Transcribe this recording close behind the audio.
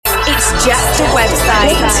just a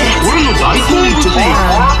website. What are you guys doing to me?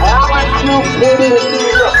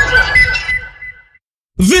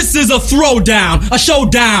 This is a throwdown, a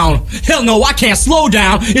showdown. Hell no, I can't slow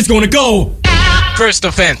down. It's gonna go. First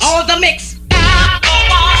offense. All the mix.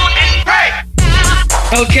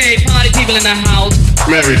 Okay, party people in the house.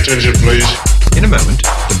 Mary, attention, please. In a moment,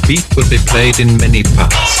 the beat will be played in many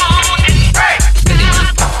parts. Many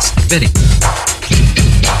parts. Very.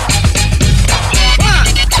 1,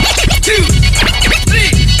 2,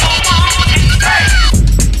 3.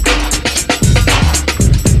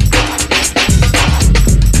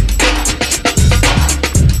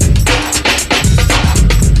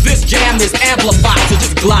 This jam is amplified, so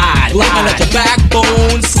just glide. And let your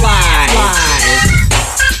backbone slide.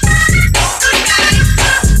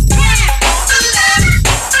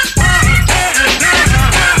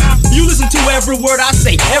 Every word I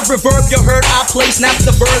say, every verb you heard I play, snaps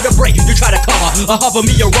the vertebrae. You try to cover, hover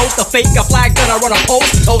me, a roast, a fake, a flag, then I run a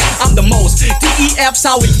post, toast, I'm the most. DEF's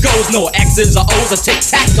how it goes, no X's or O's or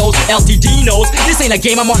tic-tac-toes. LTD knows, this ain't a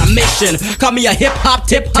game, I'm on a mission. Call me a hip-hop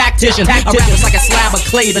tip tactician. I rap is like a slab of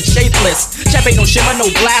clay that's shapeless. Chef ain't no shimmer,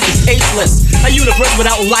 no glass is tasteless. A universe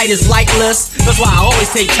without light is lightless. That's why I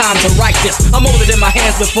always take time to write this. I'm older than my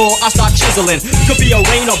hands before I start chiseling. Could be a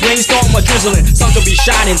rain or brainstorm or drizzling. Sun could be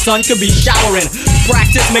shining, sun could be showering.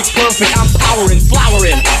 Practice makes perfect, I'm powering,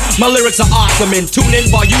 flowering. My lyrics are awesome and tune in,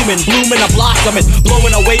 voluming, blooming, a blossoming,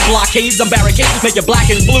 blowing away blockades and barricades. Make you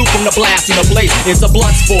black and blue from the blast in the blaze. It's a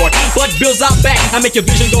blood sport. Blood builds out back. I make your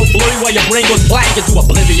vision go blurry while your brain goes blank into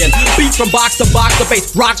oblivion. Beats from box to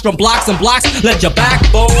bass, rocks from blocks and blocks. Let your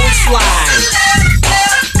backbone slide.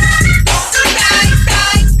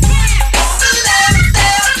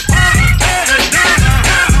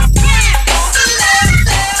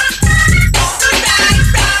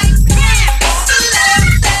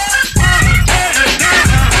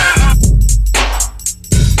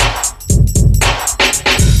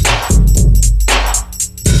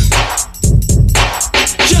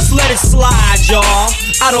 Slide, y'all.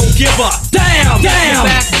 I don't give a damn. Your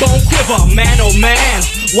backbone quiver, man, oh man.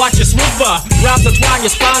 Watch your swiver, rounds entwine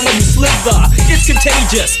your spine when you slither. It's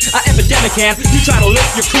contagious, an epidemic hand. You try to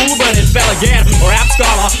lift your cool, but it fell again. Rap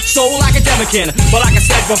scholar, soul academician. But like I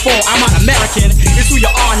said before, I'm not American. It's who you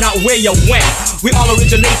are, not where you went. We all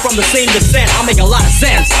originate from the same descent. I make a lot of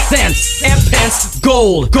sense. And pence,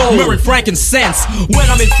 gold, myrrh and frankincense. When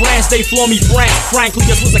I'm in France, they flow me frank. Frankly,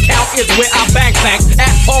 this was account is where I bank facts.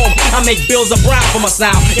 At home, I make bills of brown for my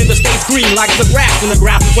sound. In the States, green like the grass in the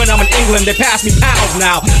ground. When I'm in England, they pass me pounds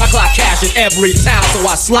now. I clock cash in every town, so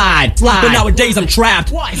I slide. But nowadays I'm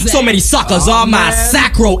trapped. So many suckers on my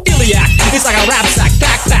sacroiliac. It's like a rap sack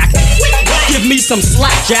backpack. Give me some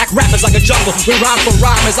slack, Jack. Rap is like a jungle. We rhyme for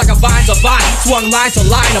rhyme. It's like a vine to vine. Swung line to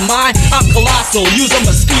line of mine. I'm colossal. Use a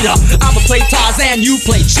mosquito. I'ma play Tarzan. You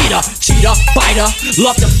play cheetah. Cheetah, biter.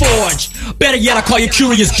 Love to forge. Better yet, I call you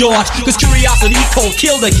Curious George. Cause curiosity cold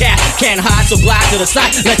kill the cat. Can't hide, so glide to the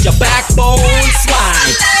side. Let your backbone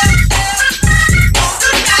slide.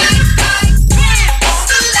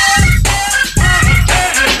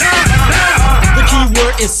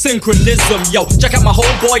 Is synchronism, yo. Check out my whole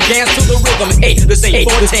boy dance to the rhythm. Hey, this ain't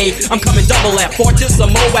forte. I'm coming double at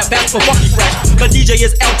fortissimo at best for funky fresh. My DJ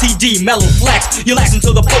is LTD, mellow flex. You listen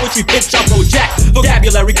to the poetry pitch I project.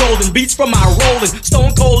 Vocabulary golden beats from my rolling.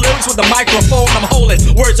 Stone cold lyrics with the microphone I'm holding.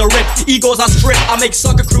 Words are ripped, egos are stripped. I make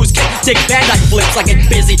sucker crews kick, take Van Dyke flips. I get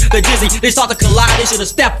busy, they're dizzy. They start to collide, they should've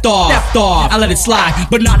stepped off. I let it slide,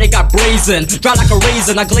 but now they got brazen. Dry like a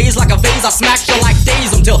raisin, I glaze like a vase. I smash you like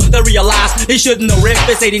days until they realize they shouldn't have ripped.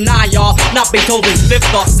 It's 89, y'all, not Beethoven's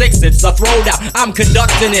 5th or 6th. It's a throwdown, I'm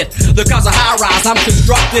conducting it. The cause of high rise, I'm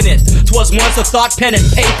constructing it. 'Twas once a thought, pen and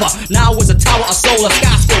paper. Now it's a tower, a solar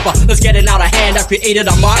skyscraper. Let's get it out of hand, I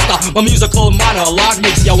created a monster. My musical monologue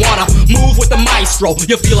makes you wanna move with the maestro.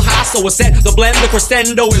 You feel high, so it's set. The blend, the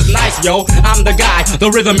crescendo is nice, yo. I'm the guy,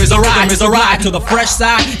 the rhythm is a ride to the fresh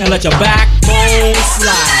side and let your backbone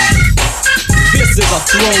slide. This is a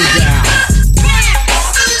throwdown.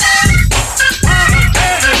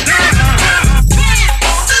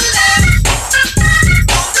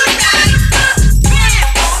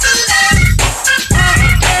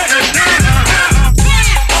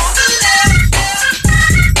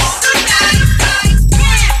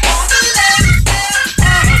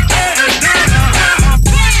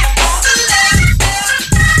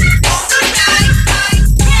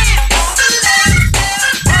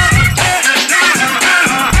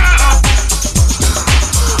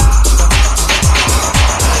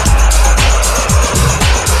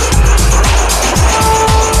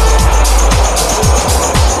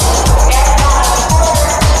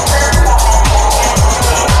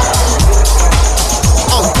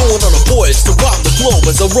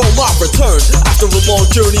 the roam I've returned after a long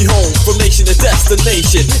journey home from nation to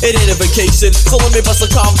destination. It ain't a vacation, so let me bust a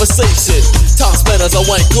conversation. Time spent as I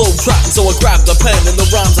went globe-trotting, so I grabbed a pen and the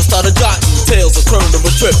rhymes I started jotting. Tales of turn of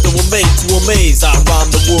a trip that were made to amaze. I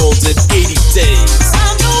rhymed the world in 80 days.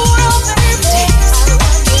 Around the world, baby.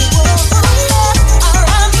 Around the world, baby.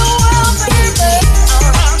 Around the world, baby.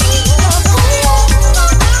 Around the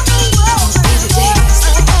world, baby.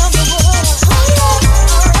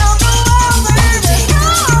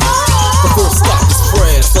 The first stop is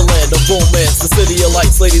France, the land of romance, the city of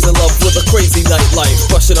lights, ladies in love with a crazy nightlife.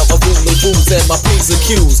 Brushing up my voulez-vous and my P's and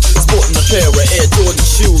Q's, sporting a pair of Air Jordan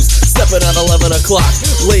shoes, stepping at 11 o'clock.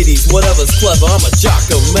 Ladies, whatever's clever, I'm a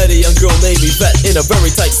jocker. Met a young girl named Yvette in a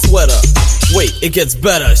very tight sweater. Wait, it gets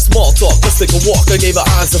better. Small talk, let's take a walk. I gave her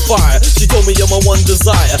eyes of fire. She told me you're my one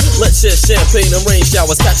desire. Let's share champagne and rain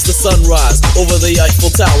showers. Catch the sunrise over the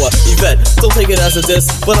Eiffel Tower. Yvette, don't take it as a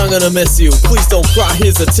diss, but I'm gonna miss you. Please don't cry,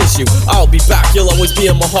 here's a tissue. I'll be back, you'll always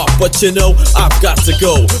be in my heart. But you know, I've got to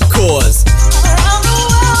go, cause Around the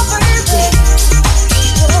world, baby.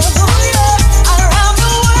 Around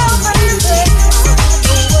the world, baby.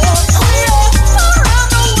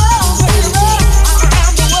 Around the world, baby.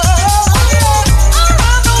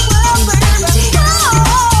 Around the world, baby.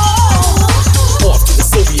 off to the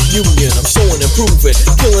Soviet Union, I'm showing and proving.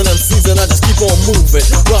 Killing MCs and I just keep on moving.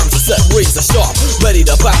 Rhymes are set, razor sharp, ready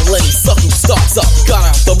to battle any suck who starts up. Got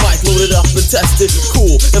out the mic, loaded up and tested,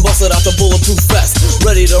 cool, and busted out the bulletproof vest.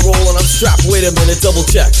 Ready to roll and I'm strapped, wait a minute, double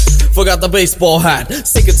check. Forgot the baseball hat,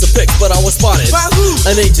 sinking to pick, but I was spotted.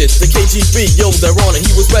 An agent, the KGB, yo, they're on it.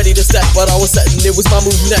 He was ready to step, but I was setting, it was my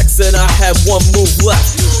move next, and I had one move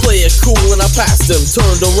left. Play it cool and I passed him,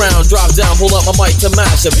 turned around, dropped down, pulled up my mic to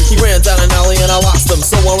mash him. He ran down an alley and I lost him,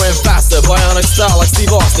 so I ran faster, bionic style like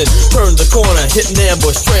Steve Austin. Turned the corner, hit an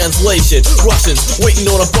ambush, translation, Russians waiting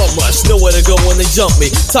on a bum rush, nowhere to go when they jumped me,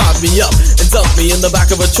 tied me up and dumped me in the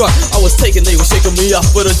back of a truck. I was taken, they were shaking me up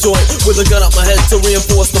with a joint, with a gun up my head to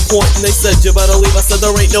reinforce the point, and they said you better leave. I said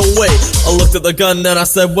there ain't no way. I looked at the gun and I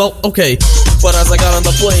said well, okay. But as I got on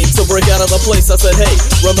the plane to break out of the place, I said hey,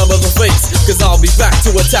 remember the face, cause I'll be back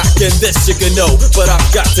to attack, and this you can know, but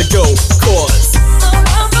I've got to go, cause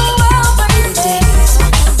around the world, baby.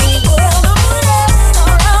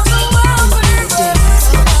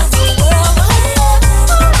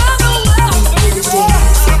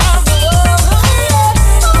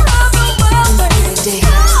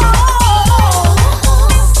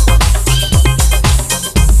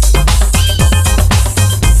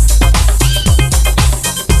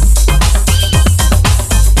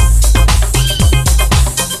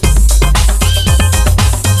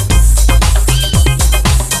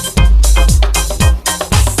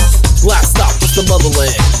 the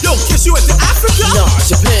motherland. Yo, kiss you into Africa? Nah,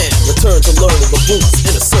 Japan. Return to learn of the roots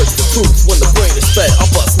in a search for truth. When the brain is fed, I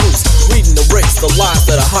bust loose. Reading the race, the lies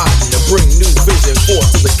that are hiding, and bring new vision forth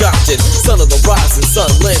to the gotcha. Son of the rising sun,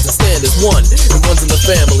 lands and stand as one. And one's in the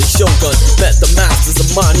family, Shogun. Met the masters of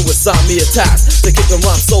mine who assigned me a task to kick the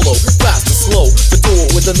rhyme solo, fast and slow, but do it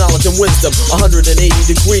with the knowledge and wisdom. 180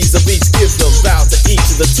 degrees of each give them. Bow to each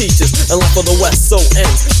of the teachers and left for the west. So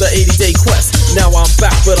ends the 80-day quest. Now I'm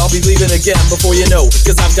back, but I'll be leaving again before you know,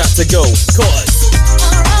 cause I've got to go. Cause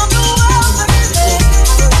around the world, baby.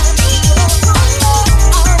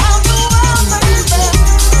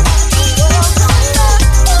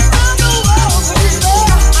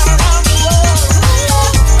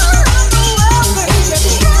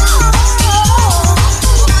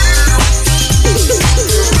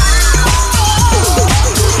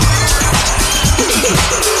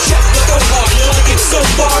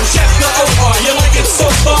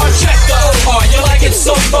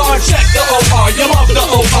 So far, check the OR, you love the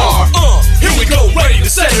OR. Here we go, ready to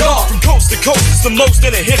set it off. From coast to coast, it's the most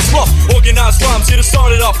and it hits rough. Organized rhymes here to start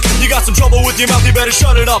it up. You got some trouble with your mouth, you better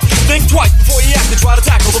shut it up. Think twice before you act and try to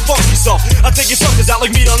tackle the funky stuff. I take your suckers out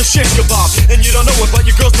like meat on a shish kebab. And you don't know it, but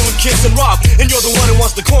your girl's doing kiss and rob. And you're the one who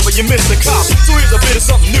wants the corn, but you miss the cop. So here's a bit of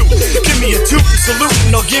something new. Give me a toot and salute,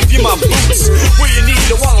 and I'll give you my boots. Where you need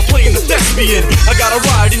it while I'm playing the thespian. I got a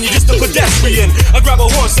ride and you're just a pedestrian. I grab a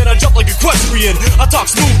horse and I jump like equestrian. I talk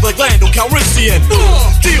smooth like Lando Calrissian.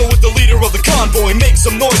 Deal with the leader of the convoy. Make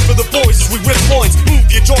some noise for the boys as we rip points. Move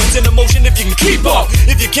your joints into motion if you can keep up.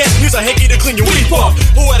 If you can't, use a hanky to clean your weep up.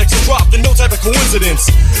 Poetics are dropped and no type of coincidence.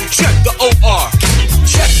 Check the OR.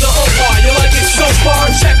 Check the OR, you like it so far.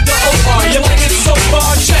 Check the OR, you like it so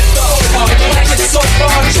far. Check the OR, you like it so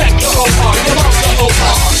far. Check the OR, you love the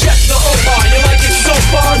OR. Check the OR, you like it so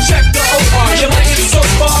far. Check the OR, you like it so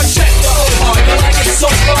far. Check the OR, you like it so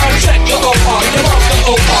far. Check the OR, you love the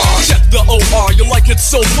OR. Check the OR, you like it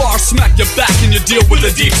so so far, smack your back and you deal with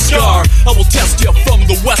a deep scar. I will test you from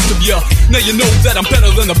the west of you. Now you know that I'm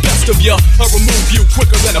better than the best of you. I remove you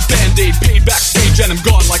quicker than a band-aid. Paid backstage and I'm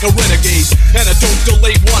gone like a renegade. And I don't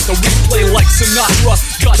delay, want the replay like Sinatra.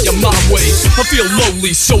 Got you my way. I feel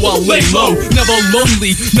lonely, so I'll lay low. Never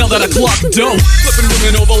lonely, now that I clock dough. Flipping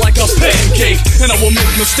women over like a pancake. And I will make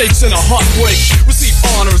mistakes in a heartbreak. Receive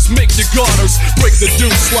honors, make your garners. Break the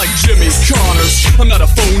deuce like Jimmy Connors. I'm not a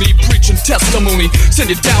phony, preaching testimony. Send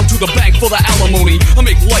it down to the bank for the alimony. I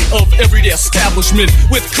make light of everyday establishment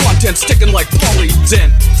with content sticking like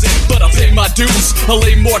polydent. But I pay my dues. I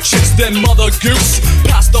lay more chicks than Mother Goose.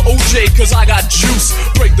 Pass the OJ cause I got juice.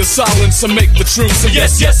 Break the silence and make the truth. So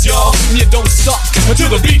yes, yes, y'all. And you don't stop until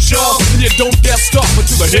the beat, y'all. And you don't dare stop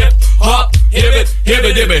until the hip hop. Hip it,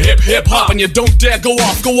 hip hop. And you don't dare go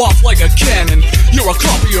off like a cannon. You're a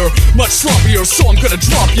copier, much sloppier, so I'm gonna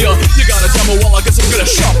drop ya. You got a demo, well I guess I'm gonna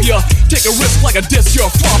shop ya. Take a risk like a disc,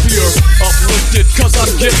 you're floppier. Uplifted, cause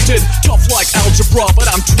I'm gifted. Tough like algebra,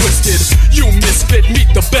 but I'm twisted. You misfit,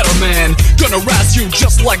 meet the better man. Gonna razz you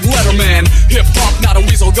just like Letterman. Hip hop, not a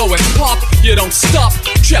weasel going pop. You don't stop,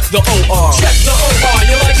 check the OR. Check the OR,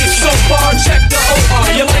 you like it so far. Check the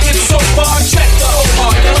OR, you like it so far. Check the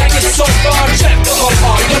OR, you like it so far. Check the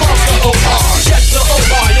OR, you love the OR. Check the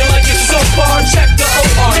OR, you like it so far. Check the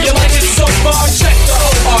OR, you like it so far. Check the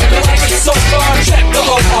OR, you like it so far. Check the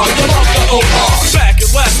OR, you love the OR. Back at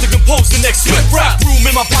last to compose the next swift rap. Room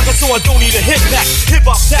in my pocket so I don't need a hit back. Hip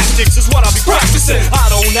hop tactics is what I'll be practicing. I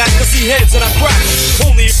don't act to see heads and I crack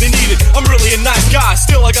only if they need it. I'm really a nice guy.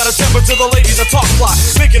 Still I got a temper to the ladies I talk fly.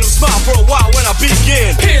 Making them smile for a while when I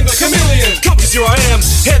begin. Being the chameleon. Companies here I am,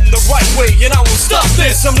 heading the right way and I won't stop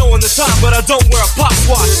this. I'm knowing the time but I don't wear a pop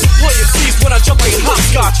watch. Playing C's when I jump like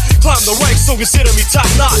hopscotch. Climb the ranks so consider me top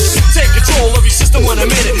notch. Take control of your system when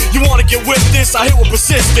I'm in it. You wanna get with this? I hit with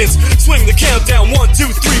persistence. Swing the countdown 1, 2,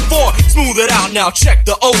 3, 4. Smooth it out now. Check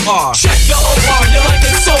the OR. Check the OR. You like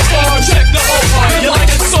it so far. Check the OR. You like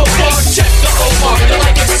it so far. Check the OR. You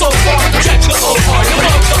like it so far. Check the OR. You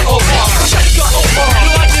love the OR. Check the OR.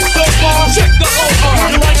 You like it so far. Check the OR.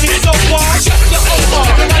 You like it so far. Check the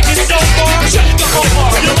OR. You like it so far. Check the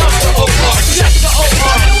OR. You love the OR. Check the OR.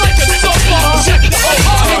 You like it so far. Check the OR. You like it so far. Check the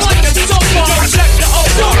OR. You like it so far.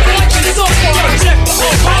 Check the OR.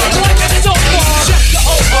 You like it so far.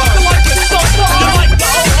 Check the OR. You like it so far. You like the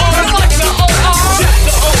OR. You like the OR. Check the OR. You like the OR.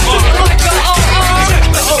 Check the OR.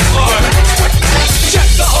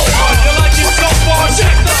 Check the OR. You like it so far.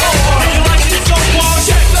 Check the OR. You like it so far.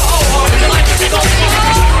 Check the OR. You like it so far.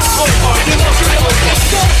 OR. You love the OR.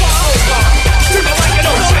 So far OR. Do you like it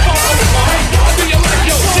so far OR? Do you like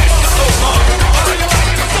your check the OR? Do you like it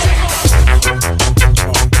so far?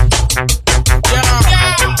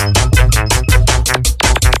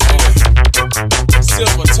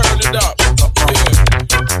 Silver, turn it up.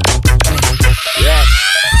 Yeah.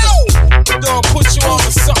 We're gonna put you on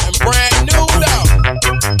to something brand new though.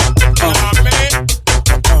 You know what I mean?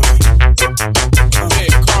 Yeah,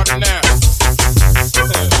 Cardinal.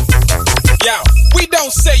 Yo, we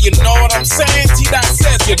don't say you know what I'm saying. T-Dot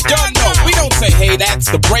says you don't know. We don't say hey that's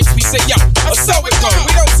the breaks. We say yo, so it go.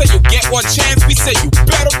 We don't say you get one chance. We say you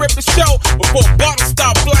better rip the show before bottles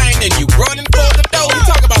start flying and you running for the dough. We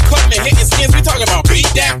talk about cutting and hitting skins. We talk about beat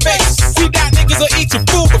that face. T-Dot niggas will eat your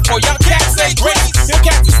food before y'all cats say grace. Your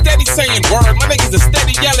cats are steady saying word. My niggas are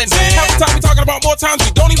steady yelling. Half the time we talking about more times.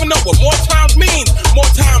 We don't even know what more times means. More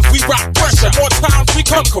times we rock pressure. More times we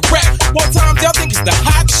come correct. More times y'all think it's the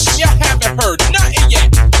hot shit. Y'all haven't heard nothing yet.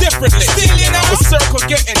 Differently. Still you know. The circle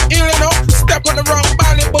getting ill you know. Step on the wrong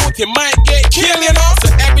body booth. You might get killed you know.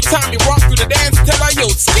 So every time you walk through the dance, tell her yo,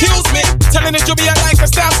 excuse me. Telling that you'll be a like a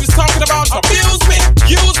style. She's talking about abuse me.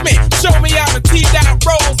 Use me. Show me how the T-Dot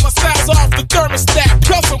rolls. My style's off the thermostat.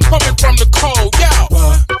 Plus I'm coming from the cold. Yo.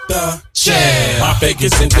 What the chill? My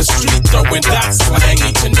figures in the street throwing that slang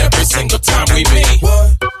each and every single time we meet.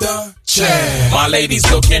 What the chill? My ladies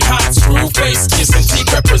looking hot, screw face, kissing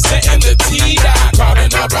teeth, representing the T-Dot.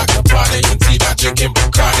 Crowding up, rock the party, and T-Dot drinking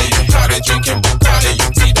Bacardi, and Cardi drinking Bacardi,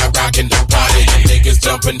 and T-Dot rocking the party. And niggas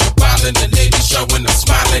jumping the ball, and the ladies showing them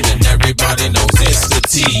smiling, and everybody knows it's the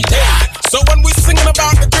T-Dot. So when we singing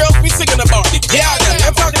about the girls, we singing about the gal.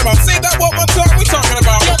 You're talking about, say that one more time, we talking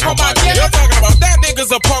about, yo, come on, yeah. You're talking about that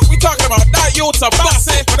nigga's a punk, we talking about that youth's a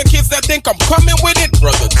bossy. For the kids that think I'm coming with it,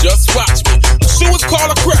 brother, just watch me. The shoe is called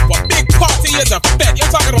a crep, a big party is a fet. You're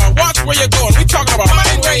talking about watch where you're going, we talking about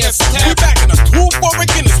mind where you're step. We back in a 2-4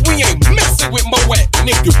 Guinness, we ain't messing with Moet. And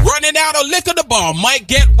if you're running out of liquor, the ball might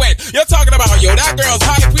get wet. You're talking about, yo, that girl's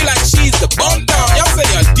hype, we like she's the bum down. Y'all say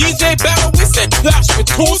a D DJ battle, we said clash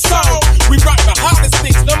with 2 songs. We rock the hottest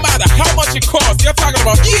things, no matter how much it costs. You're talking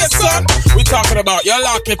about, yeah, son. We talking about, you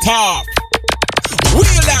lock it off.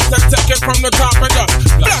 Wheel out and take it from the top and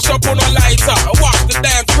just flash up on a lighter and watch the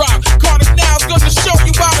dance rock. Cause now's gonna show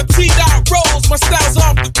you how the T-Dot rolls. My style's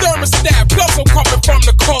off the thermostat, plus I'm coming from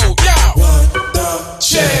the cold, yeah. What the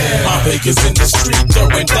check? My Vegas in the street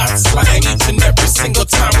throwing that slang each and every single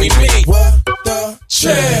time we meet. What the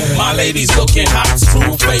check? My ladies looking hot,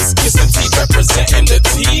 screw face, kissing teeth, representing the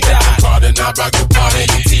T-Dot. Cardi not rock the party,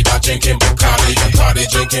 you T-Dot drinking Bacardi, and Cardi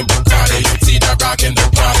drinking Bacardi, you T-Dot rocking the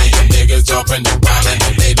party, and niggas jumping the body,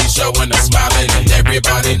 and ladies showing us smiling, and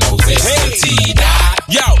everybody knows it's the T-Dot.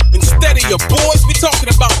 Yo, instead of your boys, we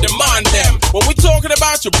talking about them on them. When we talking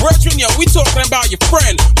about your brethren, yo, we talking about your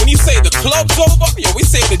friend. When you say the club's over, yo, we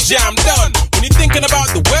say the jam done. When you thinking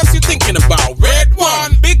about the West, you thinking about Red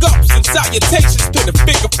One. Big ups and salutations to the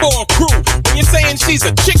Figure 4 crew. When you're saying she's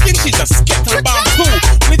a chicken, she's a skittle bomb too.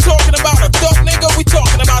 When you talking about a thug nigga, we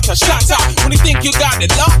talking about a shotter. When you think you got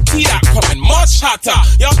it locked, T-Dot coming much hotter.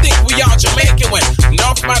 Y'all think we all Jamaican when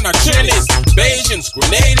enough man are Chileans, Bajans,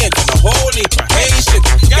 Grenadians, and a whole heap of Haitians,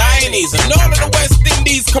 Guyanese, and all of the West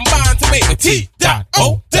Indies combined to make a T-Dot,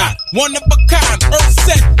 O-Dot. One of a kind, earth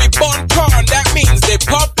set, we born corn, that means they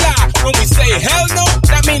pop lie. When we say hell no,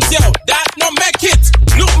 that means yo, that no make it.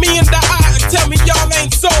 Look me in the eye and tell me y'all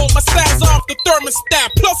ain't sold. My style's off the thermostat,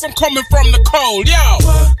 plus I'm coming from the cold, yo.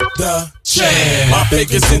 What the check? My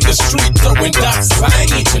biggest in the street, throwing that slang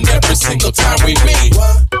each and every single time we meet.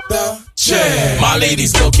 What the check? My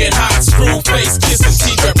ladies looking hot, screw face, kissing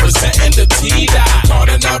teeth, representing the T-Dot.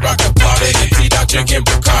 Cardi not rock the party, and T-Dot drinking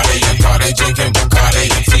Bacardi, and Cardi drinking Bacardi,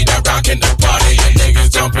 and T-Dot rocking the party, and niggas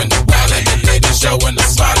jumping the wallet, and ladies showing the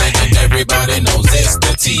smiling, and everybody knows it's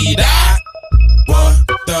the T-Dot. What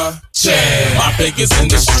the check? My biggest in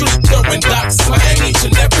the street, throwing that slang each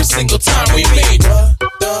and every single time we meet. What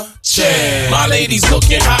the check? My ladies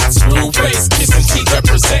looking hot, screw face, kissing teeth,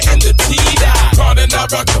 representing the T-Dot. Cardi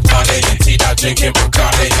not rock the party, and T-Dot drinking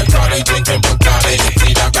Bacardi, and Cardi drinking Bacardi, and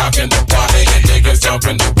T-Dot rocking the party, and niggas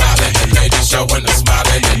jumping the wallet, and ladies showing the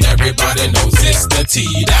smiling, and everybody knows it's the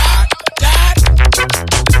T-Dot.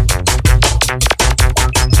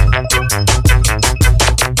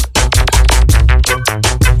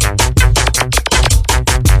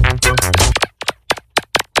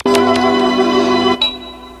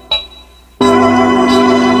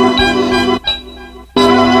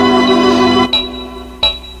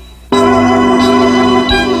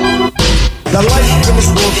 The life in this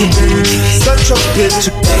world can be such a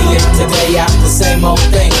bitch. Day in to day out, the same old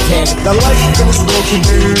thing, kid. The life in this world can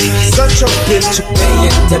be such a bitch. Day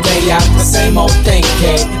in to day out, the same old thing,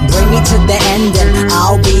 kid. Bring me to the end and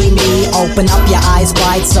I'll be me. Open up your eyes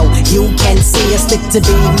wide so you can see a stick to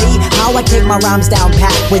be me. How I kick my rhymes down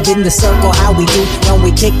pat within the circle. How we do when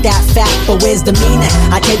we kick that fat. But where's the meaning?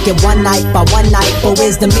 I take it one night by one night. But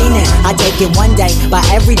where's the meaning? I take it one day by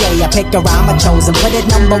every day. I pick a rhyme I chose and put it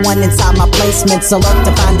number one inside my placement. So look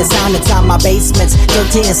to find the sound inside my basements.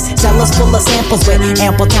 13th cellars full of samples with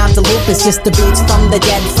ample time to loop. It's just the beats from the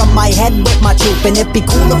dead from my head with my troop. And it'd be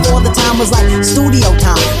cool if all the time was like studio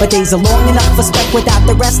time. But days are long enough for spec without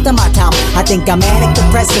the rest of my time. I think I'm manic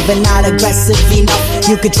depressive and not aggressive enough.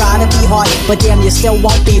 You could try to be hard, but damn, you still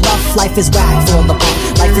won't be rough. Life is whack, fall apart.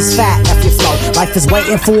 Life is fat, F your flow. Life is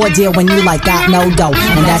waiting for a deal when you like got no dough.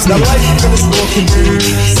 And that's the me. life in this world can be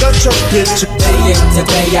such a bitch. Day in to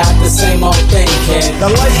day out, the same old thing, kid. The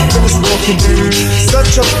life in this world can be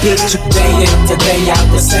such a bitch. Day in to day out,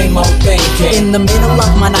 the same old thing, kid. In the middle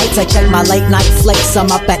of my nights, I check my late night flicks.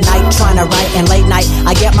 I'm up at night trying to write, and late night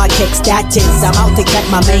I get my kicks. That is, I'm out to check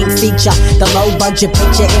my main feature, the low budget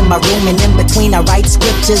picture in my room, and in between I write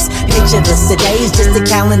scriptures. Picture this, today is just the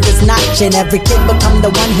calendar's notch, and every kid become the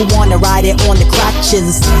one who wanna ride it on the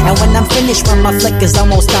crotches. And when I'm finished, when my flick is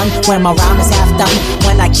almost done, when my rhyme is half done,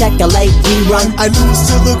 when I check a late rerun, I lose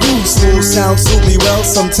to the groove, smooth sounds suit me well.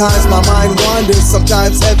 Sometimes my mind wanders,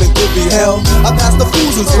 sometimes heaven could be hell. I pass the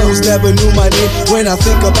fools and fools, never knew my name. When I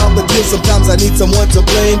think about the deal, sometimes I need someone to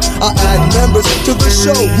blame. I add members to the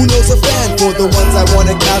show, who knows a fan for the ones I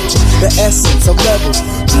wanna capture. The essence of levels,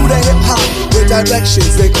 through the hip hop, the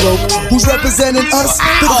directions they cloak. Who's representing us?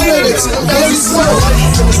 The critics, very slow.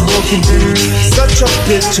 Life in this world can be such a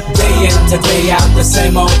bitch. Day in to day out, the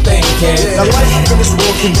same old thing, kid. The life in this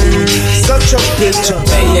world can be such a bitch.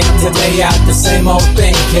 Day in to day out, the same old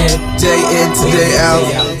thing, kid. Day in to day out.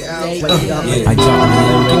 I got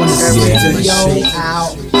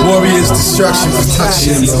Warriors, destruction,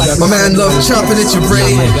 protection. My man love chopping at your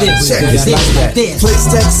brain. Check it. Place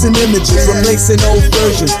text and images, replacing old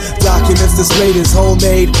versions. Documents displayed as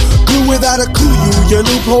homemade. Glue without a clue, your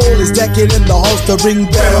loophole is decking in the halls to ring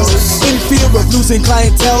bells. In fear of losing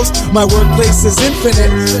clientels, my workplace is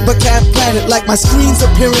infinite, but can't plan it like my screen's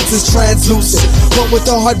appearance is translucent. But with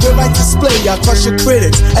the hardware I display, I crush your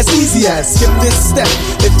critics as easy as skip this step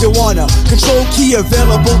if you wanna. Control key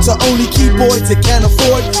available to only keyboards that can't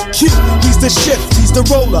afford. Q, he's the shift, he's the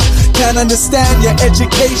roller. Can't understand your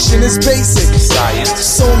education is basic. Science.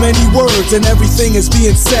 So many words and everything is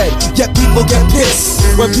being said, yet people get pissed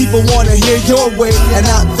when people wanna hear your way and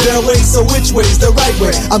not their way. So which way's the right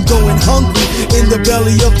way? I'm going hungry in the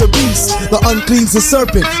belly of the beast. The unclean's the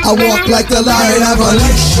serpent. I walk like the lion. I've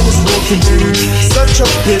unleashed such a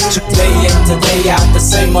bitch. Day in to day out, the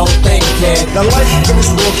same old thing, kid. The life goes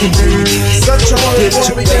walking me. Such a bitch.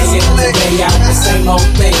 Day in to day out, the same old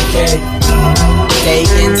thing, kid. Day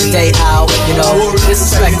in to day out, you know,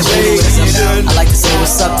 disrespect the Buddhism. I like to say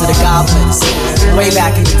what's up to the goblins. Way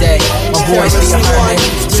back in the day, my boys be a hermit,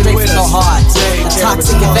 straight from the heart. A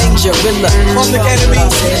toxic avenger, Riddler, Public enemy,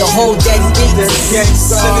 the whole dead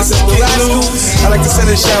beats. I like to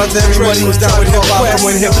send a shout out to everybody who's down with hip hop from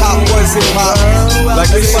when hip hop was hip hop.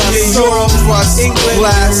 Like this one here, Europe, England,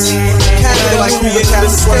 Glass, Canada, like Cuba,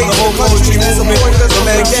 Kazakhstan, the whole country movement. The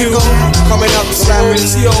man Q coming out the slap with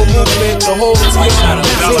TO movement, the whole team.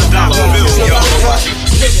 Dollar bill, yo.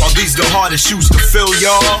 Are these the hardest shoes to fill,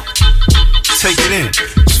 y'all? Take it in.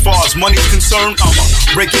 As far as money's concerned, I'ma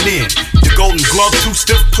break it in. The Golden Glove, too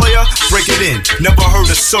stiff player, break it in. Never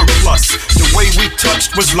heard of surplus. The way we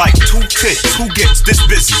touched was like two tits. Who gets this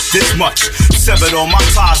busy, this much? Severed all my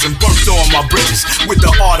ties and burnt all my bridges. With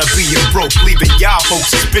the art of being broke, leaving y'all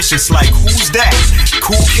folks suspicious. Like, who's that?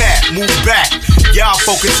 Cool cat, move back. Y'all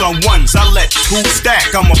focus on ones, I let two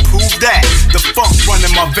stack. I'ma prove that. The funk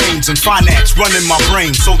running my veins and finance running my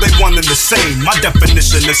brain. So they one and the same. My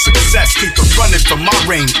definition of success, keep it running from my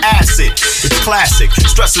reign. Acid, it's classic.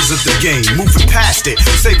 Stresses of the game, moving past it.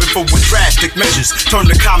 Save it for with drastic measures. Turn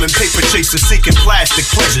the common paper chaser seeking plastic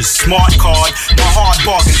pleasures. Smart card, my hard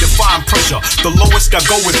bargain, define pressure. The lowest I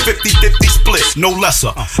go with 50-50 split, no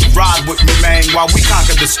lesser. Ride with me, man, while we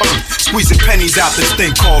conquer this earth. Squeezing pennies out this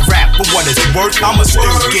thing called rap. For what it's worth, I'ma still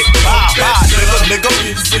get by, nigga.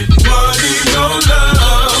 Is it money, no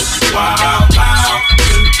love? Wow,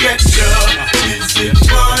 to get ya. Is it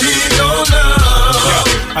money, no love?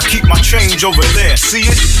 I keep my change over there, see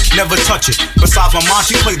it? Never touch it. Besides my mom,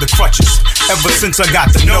 she played the crutches. Ever since I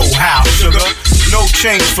got the know-how, sugar. No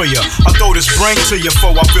change for ya. I throw this brain to ya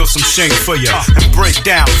before I feel some shame for ya. And break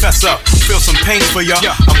down, fess up, feel some pain for ya.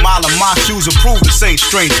 A mile of my shoes will prove this ain't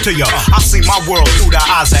strange to ya. I see my world through the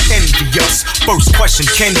eyes of envious. First question,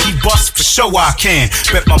 can he bust? For sure I can.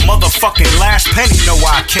 Bet my motherfucking last penny know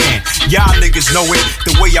I can. Y'all niggas know it,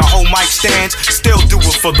 the way your whole mic stands. Still do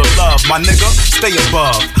it for the love, my nigga. Stay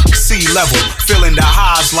above, sea level, feeling the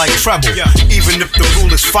highs like treble. Even if the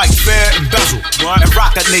rulers fight fair and bezel. And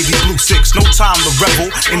rock that navy blue 6, no time to revel.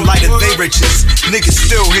 In light of they riches, niggas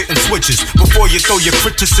still hitting switches. Before you throw your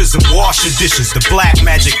criticism, wash your dishes. The black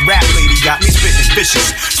magic rap lady got me spitting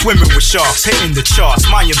vicious. Swimming with sharks, hitting the charts,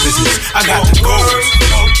 mind your business. I got the gold.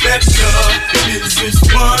 Is this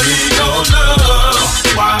money, no love?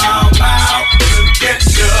 Wow, to get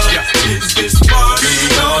ya. Is this money,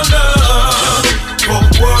 no love? For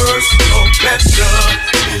worse or better,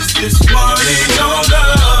 is this money, no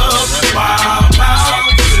love? Wow,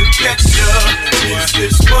 to get ya. Is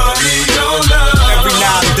this money, no love? Every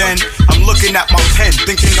now and then, I'm looking at my pen,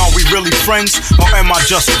 thinking, are we really friends? Or am I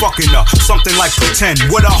just fucking her? Something like pretend.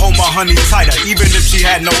 Would I hold my honey tighter, even if she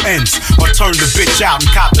had no ends? Or turn the bitch out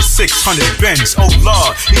and cop the 600 Benz? Oh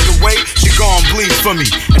Lord, either way, she gon' bleed for me.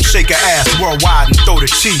 And shake her ass worldwide and throw the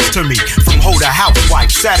cheese to me. From hoe to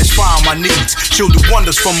housewife, satisfying my needs. She'll do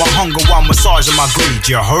wonders for my hunger while massaging my greed.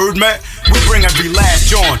 You heard me? We bring every last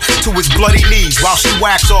John to his bloody knees. While she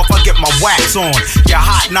wax off, I get my wax on. Your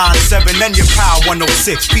hot 9-7 and your power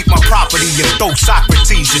 106. Peep my property and throw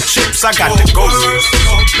Socrates your chips. I got the go.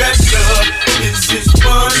 Better, is this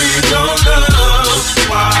money, no love?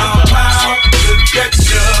 Wow, to get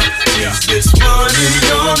ya. Is this money,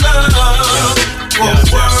 no love? For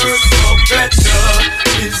worse or better,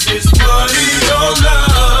 is this money, no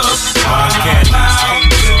love? Wow,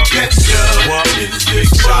 to get ya. Is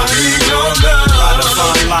this money, no love?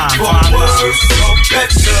 For worse or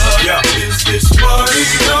better, is this money,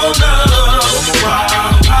 no love?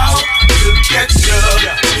 Wow, to get ya.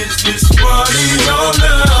 Is this money, no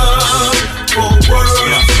love?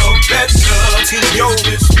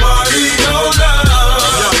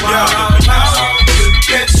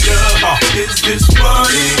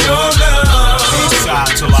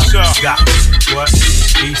 What?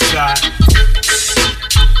 East side.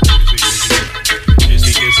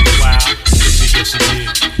 Is he wild? Is he yes he did?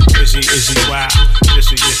 Is he wild? Yes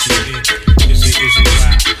he did. Is he wild? Is he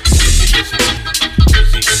yes he did?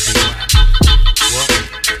 Is he wild? What?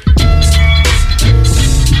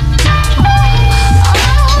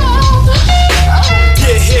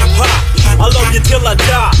 Yeah, hip hop. I love you till I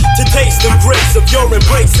die. To taste the grace of your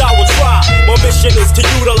embrace, I will try. My mission is to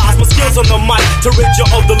utilize my skills on the mic to rid you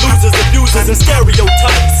of the losers, abusers, and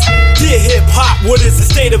stereotypes. Dear hip hop, what is the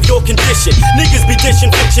state of your condition? Niggas be dishing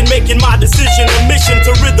fiction, making my decision a mission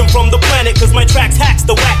to rid them from the planet, cause my tracks hacks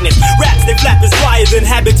the whackness. Raps, they flap as drier than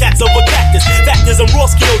habitats of a cactus. Fact is, I'm raw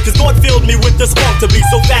skilled, cause God filled me with the spunk to be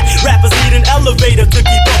so fat. Rappers need an elevator to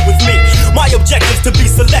keep up with me. My objective's to be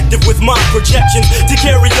selective with my projections, to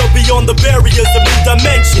carry you beyond the barriers of new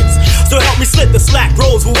dimensions. So help me slit the slack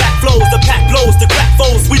roads with whack flows, the pack blows, the crack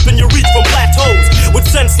foes, sweeping your reach from plateaus. With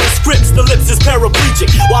senseless scripts, the lips is paraplegic,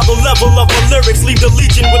 while the level of my lyrics leave the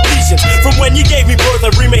legion with legions. From when you gave me birth,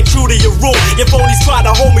 I remain true to your rule. Your phonies try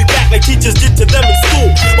to hold me back like teachers did to them in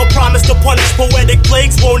school. My promise to punish poetic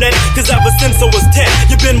plagues won't end, cause ever since I was 10,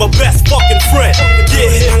 you've been my best fucking friend.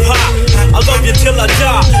 Dear hip hop, I love you till I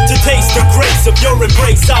die. To taste the grace of your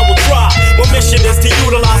embrace, I will try. My mission is to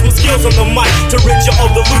utilize my skills on the mic to rid you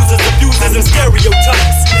of the losers, abusers, and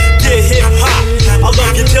stereotypes. Dear hip hop, I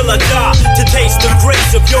love you till I die. To taste the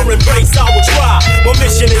grace of your embrace, I will try. My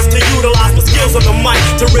mission is to utilize my skills on the mic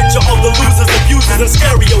to rid you of the losers, abusers, and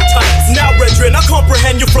stereotypes. Now, brethren, I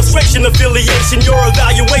comprehend your frustration, affiliation, your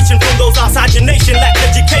evaluation from those outside your nation lack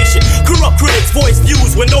education. Corrupt critics voice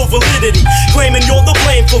views with no validity, claiming you're the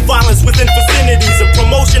blame for violence within vicinities. A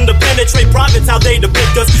promotion to penetrate privates, how they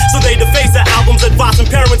depict us, so they deface their albums, advising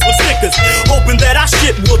parents with stickers, hoping that our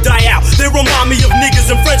shit will die out. They remind me of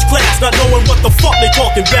niggas in French class, not knowing what the fuck they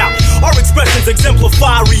talking about. Our expressions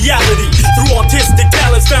exemplify reality through artistic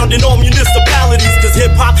talents found in all municipalities. Cause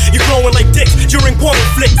hip-hop, you're growing like dicks during porn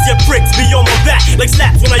flicks. Your pricks be on my back like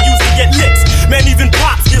slaps when I used to get licks. Man, even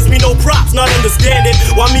Pops gives me no props, not understanding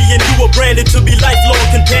why me and you were branded to be lifelong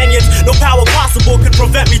companions. No power possible could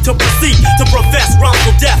prevent me to proceed to profess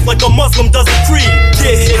wrongful death like a Muslim does a creed.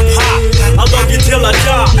 Dear hip-hop, I love you till I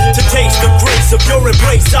die. To taste the grace of your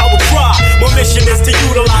embrace, I will try. My mission is to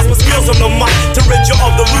utilize my skills on the mic to rid you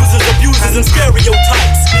of the losers, abusers, and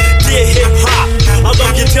stereotypes. Dear hip-hop, I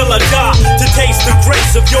love you till I die. To taste the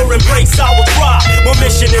grace of your embrace, I will try. My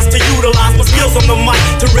mission is to utilize my skills on the mic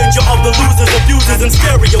to rid you of the losers, abusers, and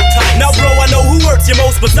stereotypes. Now, bro, I know who hurts you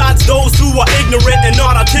most besides those who are ignorant and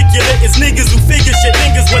not articulate. It's niggas who figure shit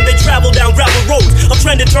lingers when they travel down gravel roads of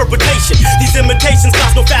trend interpretation. These imitations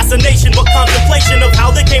cause no fascination but contemplation of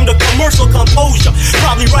how they came to commercial composure.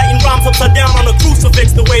 Probably writing rhymes upside down on a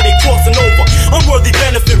crucifix the way they crossing over. Unworthy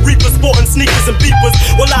benefit reapers, sporting sneakers and beepers.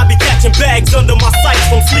 Will I be catching bags under my sights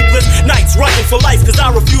from sleepless nights, writing for life cause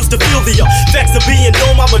I refuse to feel the effects of being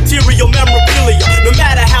dome my material memorabilia. No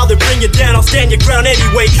matter how they bring you down, I'll stand your ground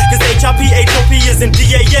anyway. Cause HIP, HOP isn't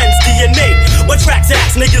DAN's DNA. My tracks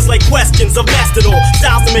ask niggas like questions of mastered all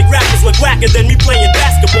styles to make rappers look whacker than me playing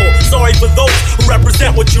basketball. Sorry for those who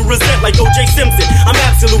represent what you resent like O.J. Simpson. I'm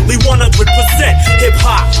absolutely 100%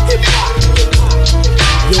 hip-hop. Hip-hop.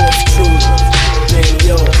 Yours truly, man,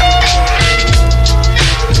 yo.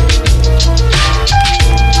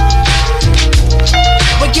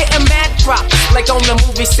 We're getting mad props like on the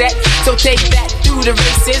movie set. So take that through the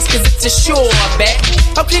races, cause it's a sure bet.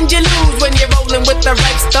 How can you lose when you're rolling with the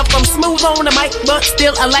right stuff? I'm smooth on the mic, but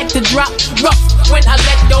still I like to drop rough when I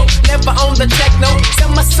let go. Never on the techno.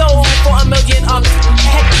 Sell my soul for $1 million.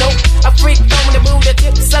 Heck no. I freak on the moon, the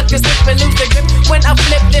tip suckers slip and lose the grip when I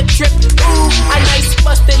flip the trip. Ooh, a nice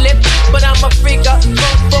busted lip, but I'm a freak up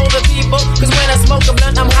for the people. Cause when I smoke a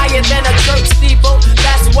blunt, I'm higher than a church steeple.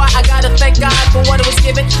 That's why I gotta thank God for what it was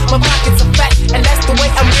given. My pockets are fat, and that's the way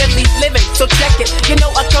I'm really living. So check it, you know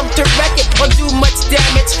I come to wreck it or do much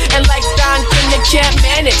damage. And like Don King, you can't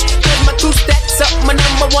manage. Cause my crew stacks up, my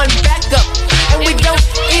 #1 backup. And we don't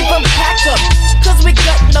even pack up, cause we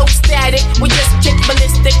got no static. We just kick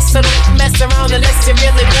ballistics, so don't mess around unless you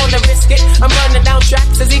really wanna risk it. I'm running down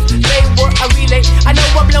tracks as if they were a relay. I know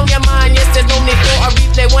I blown your mind, yes, there's no need for a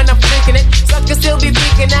replay when I'm freaking it. Suckers still be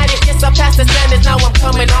peeking at it, yes, I passed the standards, now I'm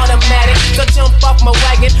coming automatic. So jump off my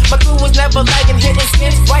wagon, my crew was never lagging, hitting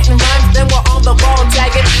skins, writing rhymes, then we're on the ball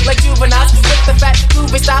tagging like juveniles with the fat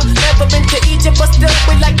groovy style. Never been to Egypt, but still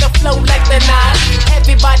we like to flow like the Nile.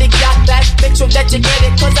 Everybody got that, make sure that you get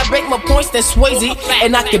it, cause I break my points, then Swayze,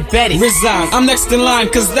 and I can bet it. Resign, I'm next in line,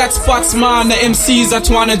 cause that spot's mine. The MCs I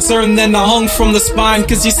tryna turn, then I hung from the spine.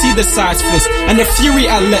 Cause you see the size fist, and the fury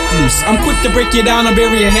I let loose. I'm quick to break you down and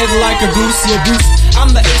bury your head like a goose, yeah goose. I'm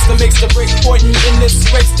the ace that makes the break point in this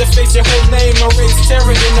race. To face your whole name, erase terror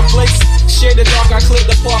in the place. Shaded dark, I clear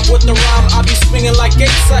the park with the rhyme. I be swinging like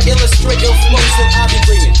gates, I illustrate your flows that I be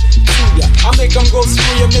bringing to ya. I make them go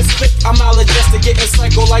screw a misfit. I'm maladjusted, getting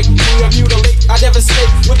psycho like we mutilate. I devastate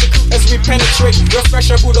with the crew as we penetrate.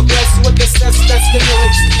 Refresher who the bless with the sets that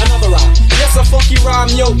stimulates another rhyme. Yes, a funky rhyme,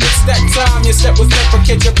 yo, it's that time. You step with pepper,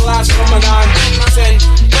 catch your blast from a 9-10.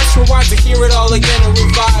 Let's rewind to hear it all again and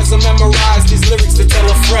revise and memorize these lyrics to tell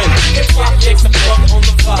a friend. Hip hop takes the plug on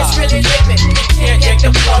the vibe. It's really living. You can't get the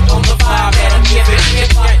plug on the vibe that I'm giving.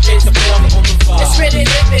 Hip hop takes the plug on the vibe. It's really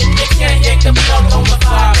living. You can't get the plug on the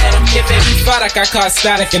vibe that I'm giving. Emphatic, I cause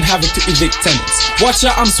static and havoc to evict tenants. Watch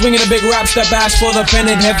out, I'm swinging a big rap step bash for the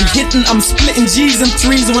pennant. Heavy hitting, I'm splitting G's and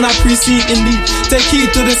threes when I precede indeed. Take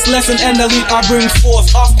heed to this lesson and the lead I bring forth.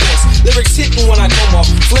 Of course, lyrics hitting when I come off.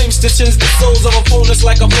 Flame stitches the souls of opponents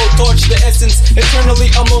like a blowtorch. The essence, eternally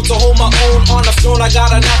I'm known to hold my own. On the throne, I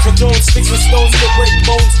got a knack for throwing sticks and stones to break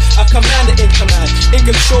bones. A commander in command, in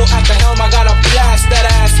control at the helm. I gotta blast that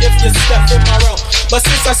ass if you step in my realm. But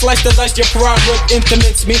since I sliced the dice, your pride would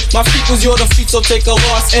intimates me. My feet was your defeat, so take a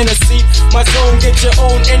loss and a seat. My zone, get your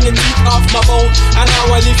own enemy off my bone. And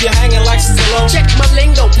now I leave you hanging like Stallone. Check my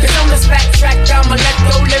lingo, cause on this back track, I'ma let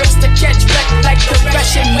go. Lyrics to catch wreck like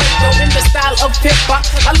progression. Go in the style of hip-hop,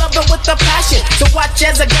 I love it with a passion. So watch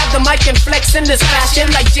as I grab the mic and flex in this fashion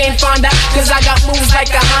like Jane Fonda, cause I got moves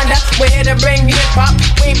like a Honda. We're here to bring hip-hop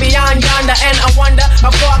way beyond yonder. And I wonder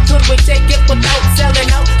how far could we take it without selling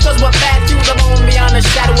out? Cause we're bad to the bone beyond a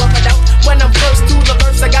shadow of a doubt. When I'm first to the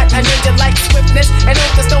verse, I got a ninja like swiftness. And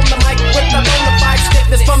on the stone the mic with the bona fide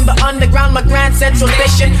stiffness. From the underground, my grand central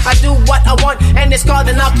station, I do what I want and it's called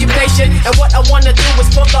an occupation. And what I wanna do is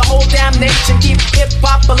for the whole damn nation, keep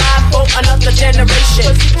hip-hop alive for another generation.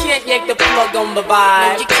 Cause you can't yank the plug on the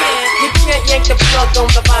vibe. No, you can't yank the plug on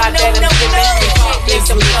the vibe that I'm giving. You can't yank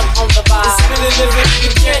the plug on the vibe. It's really living.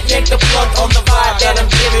 You can't yank the plug on the vibe that I'm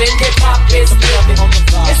giving. Hip-hop is living.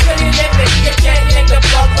 It's really living. You can't yank the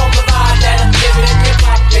plug on the vibe that I'm giving.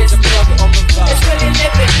 Hip-hop is living. It's really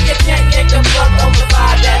living. You can't yank the plug on the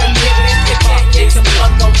vibe that I'm giving. You can't yank the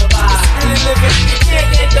plug on the vibe. It's really living. You can't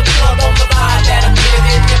yank the plug on the vibe that I'm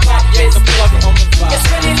giving. Hip-hop is living. It's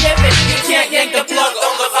really living. You can't yank the plug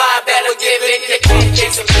on the vibe that I'm giving. You can't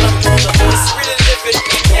yank the plug on the vibe. It's really living.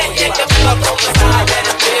 You can't yank the plug on the vibe that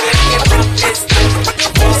I'm giving. Hip-hop is living.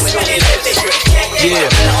 It's really living. You can't yank the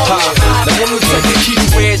plug on the vibe. Now when we take the key to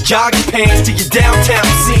wear jogging pants to your downtown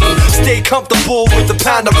scene, stay comfortable with a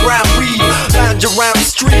pound of brown weed. Lounge around the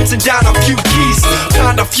streets and down a few keys.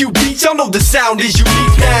 Pound a few beats, y'all know the sound is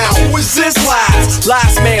unique now. Who is this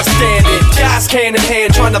last man standing? Gas can in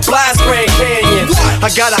hand, trying to blast Grand Canyon.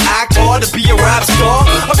 I gotta act hard to be a rap star.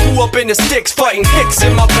 I grew up in the sticks, fighting hicks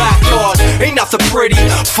in my backyard. Ain't nothing pretty,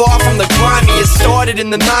 far from the grimy. It started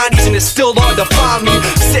in the 90s and it's still hard to find me.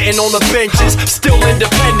 Sitting on the benches, still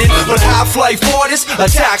independent, but half-life artist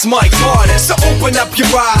attacks Mike's hardest. So open up your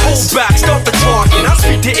eyes, hold back, start the talking. I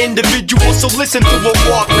speak to individuals, so listen to a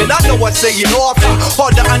Walkman. I know I say it often,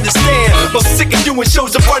 hard to understand, but I'm sick of doing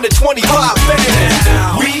shows in front of 25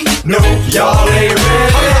 fans. We know y'all ain't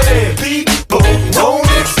ready. People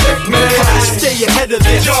won't expect me. Stay ahead of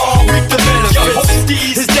this, y'all reap the benefits.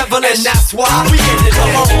 His devilish, and that's why we ended it.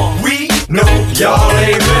 We know y'all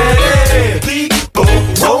ain't ready. People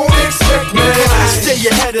won't expect me. Stay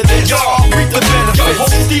ahead of this, y'all reap the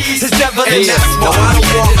benefits. His devilish, and that's why I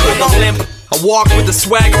don't walk with a limp. I walk with a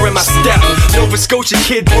swagger in my step. Nova Scotia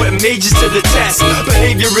kid putting majors to the test.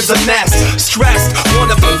 Behavior is a mess. Stressed,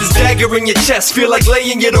 wanna put this dagger in your chest. Feel like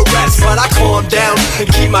laying you to rest, but I calm down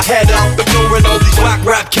and keep my head up. Ignoring all these whack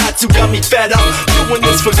rap cats who got me fed up. Doing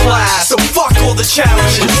this for class, so fuck all the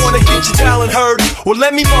challenges. Wanna get your talent heard? Well,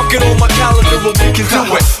 let me mark it on my calendar and we can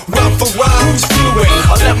do it. Rhyme for rhyme, who's fluid?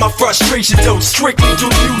 I let my frustrations out strictly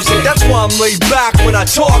through music. That's why I'm laid back when I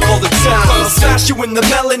talk all the time. I'll smash you in the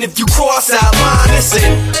melon if you cross out. Listen,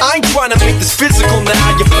 I ain't trying to make this physical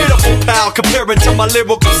now. You pitiful pal, comparing to my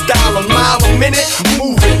lyrical style. A mile a minute,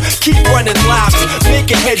 moving, keep running laps,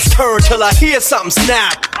 making heads turn till I hear something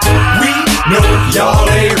snap. We know y'all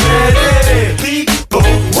ain't ready. People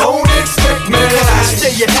won't expect me.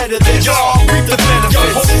 Stay ahead of this, y'all reap the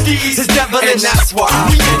benefits. His devil, and that's why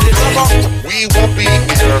we ended it. We won't be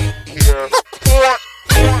here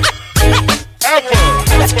ever.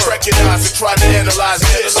 Let's recognize and try to analyze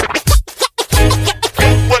this.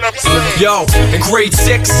 What I'm saying. Yo, in grade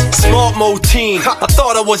 6, smart mode teen. I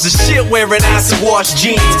thought I was a shit wearing acid wash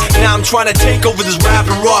jeans. Now I'm trying to take over this rap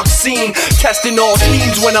and rock scene. Testing all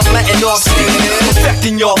teams when I'm letting off steam.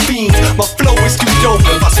 Affecting y'all fiends, my flow is too dope.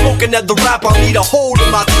 If I smoke another rap, I'll need a hole in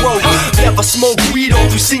my throat. Never smoked weed all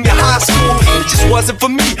through senior high school. It just wasn't for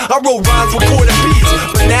me, I wrote rhymes, recorded beats.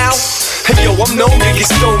 But now, hey yo, I'm known to get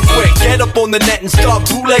stone quick. Get up on the net and start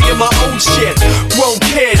bootlegging my own shit. Grown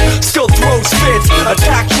kid, still throws fits.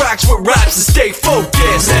 Attack tracks with raps and stay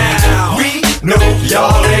focused. Now, we know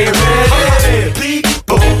y'all ain't ready.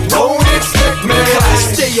 People don't expect me. Gotta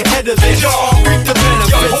stay ahead of this. Y'all reap the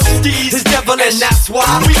benefits. His devil and that's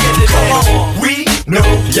why we get it on. We know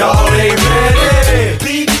y'all ain't ready.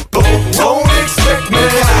 People don't expect me.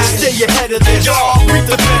 Gotta stay ahead of this. Y'all reap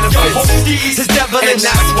the benefits. His devil and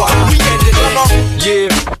that's why we get it on.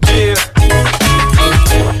 Yeah.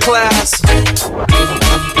 Class,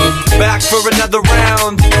 back for another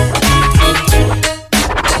round.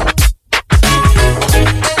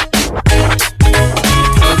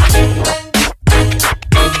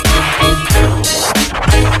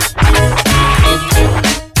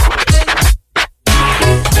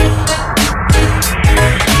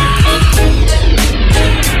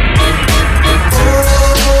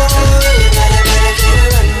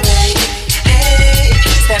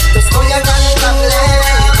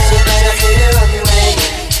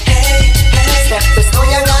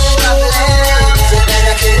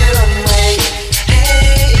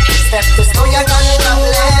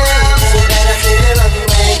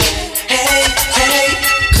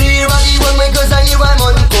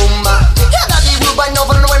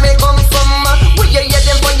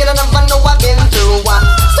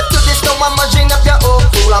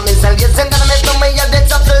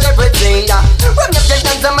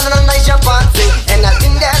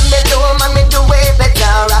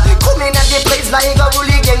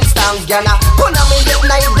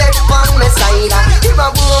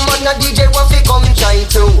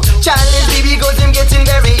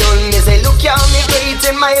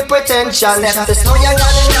 Potential. Step the snow, you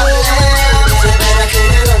gotta run left. You better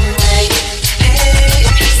clear the runway.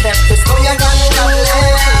 Hey, step the snow, you gotta run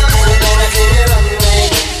left. You better clear the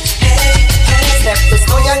runway. Hey, step the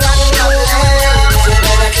snow, you gotta run left. You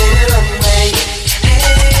better clear the runway.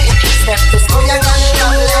 Hey, step the snow, you gotta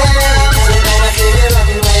run left. You better clear the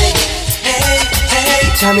runway.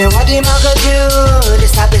 Hey, tell me what him a go do to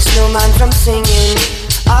stop the snowman from singing.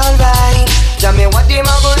 Alright. Tell me what him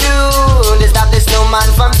a go do to stop the snowman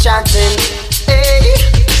from chanting. Hey,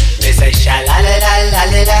 they say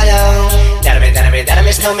sha-la-la-la-la-la-la. That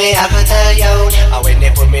me snow me, I go tell you. And when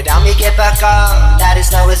they put me down, me get back up. That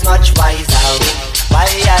is now is much wiser. Why,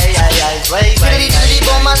 Skiddly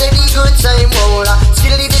bomb and let the good time roll.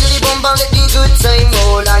 Skiddly bomb and let the good time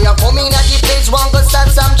roll. You come in at the place, one go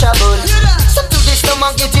start some trouble. Some to this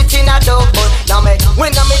stomach, get it in a double. Now me,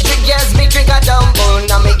 when I me drink, yes, me drink a dumble.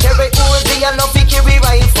 Now me carry Uzi and no carry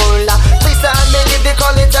rifle. Please tell me live the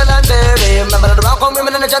college and berry. Remember the rock on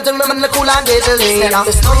women and the gentlemen and the cool and deadly. Step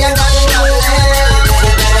the snow, you gotta run left. You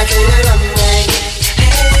better clear the runway.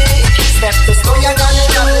 Hey, step the snow, you gotta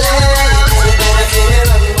run left. You better clear the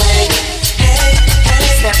runway. Hey,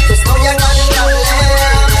 step the snow, you gotta run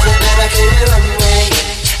left. You better clear the runway.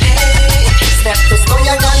 Hey, step the snow,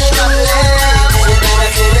 you gotta run left. You better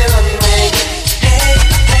clear the runway.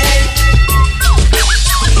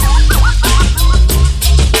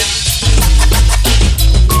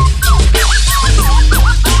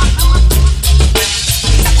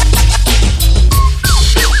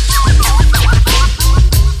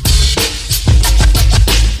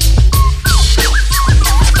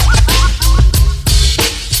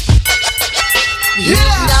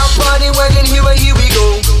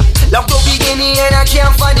 Love go beginning and I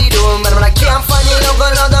can't find it home. And when I can't find it, love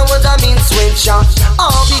another words I mean switch on.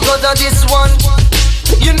 All because of this one.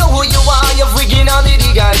 You know who you are, you're freaking out the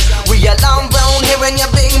guys. We are long brown hair and your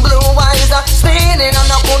big blue eyes. Standing on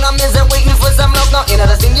the corner, miser waiting for some love. Now in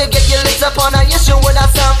other thing you get your lips upon her, you sure with that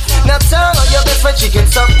stuff. Now tell her your best friend she can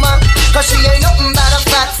suck man. Cause she ain't nothing but a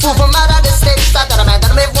fat fool from out of the States. I thought a man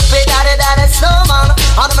that me whoop it out of that snowman.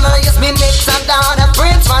 All the man yes me mix and down a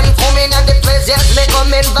prince man. Coming at the place, yes me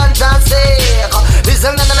come in fantastic.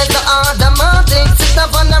 Listen to the Mr. Automatic. Sit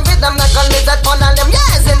up on the rhythm, not call me that fun on them.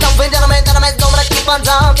 Yes, in the wind, and I don't wanna keep on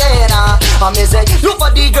talking. I'm say, look for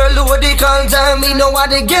the girl who the call tell me know what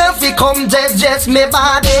the girl fi come just me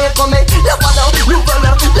body come in. Look on now, look on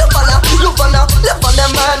now, look on now, look on now, look on them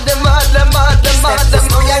mad, them mad, them mad, them mad, them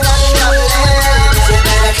mad. You gotta run left, you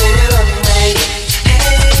better clear the runway.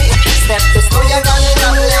 Hey, step the snow, you gotta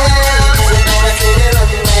run left, you better clear the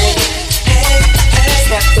runway. Hey,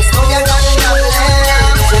 step the snow, you gotta run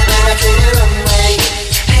left, you better clear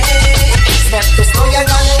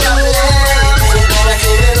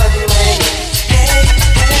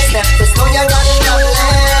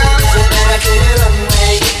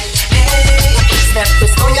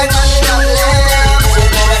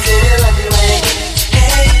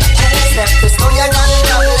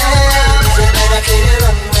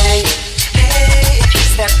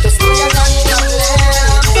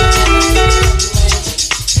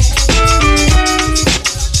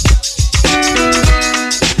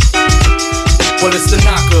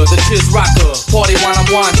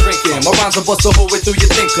drinking. My rhymes will bust a hole right through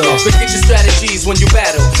your thinker. Forget your strategies when you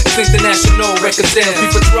battle. It's international record sales.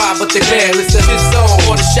 People try, but they fail. It's the hit zone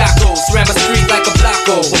or the shackles. Ram a street like a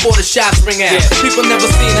blocko before the shots ring out. People never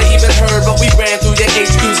seen or even heard, but we ran through your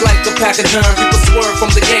HQs like a pack of germ. People swerve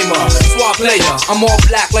from the gamer. Swap player, I'm all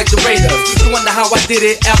black like the Raiders. You wonder how I did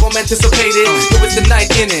it, album anticipated. It was the night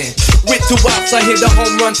inning. With 2 outs, I hit the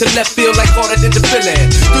home run to left field like Carter did the filling.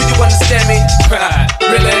 Do you understand me?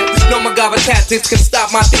 Really? No Magava tactics can stop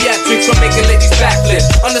my theatrics from making ladies backflip.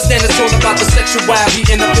 Understand it's all about the sexuality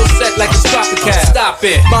and up your set like it's copycat. Stop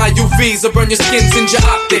it. My UVs will burn your skins and your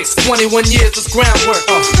optics. 21 years is groundwork.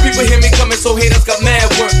 People hear me coming, so haters got mad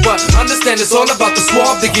work. But understand it's all about the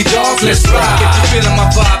suave diggy dogs. Let's ride. If you feeling my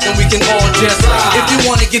vibe, then we can all just ride. If you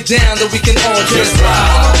wanna get down, then we can all just ride.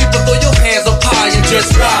 All my people throw your hands up high and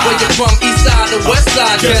just ride. Where you from, east side to west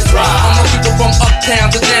side, just ride. All my people from uptown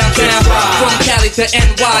to downtown, from Cali to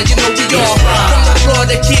NY, you know we all ride. From the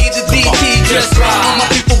Florida Key to DT, just ride. All my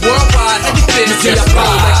people worldwide, how you feel? See, I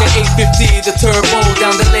roll like an 850, the turbo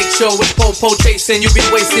down the lake show with Popo chasing. You be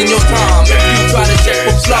wasting your time if you try to check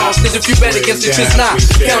for flaws. Cause if you bet against it, just not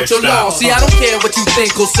count your loss. See, I don't care what you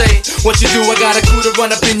think or say. What you do, I got a crew to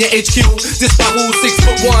run up in your HQ. This my who,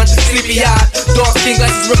 6'1", sleepy-eyed, dark skin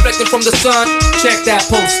glasses reflecting from the sun. Check that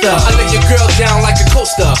poster. I lay your girl down like a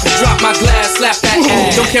coaster. Drop my glass, slap that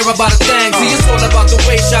ass. Don't care about a thing. See, it's all about the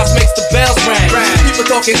way shots makes the bells ring. People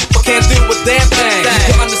talking, but can't do a damn thing.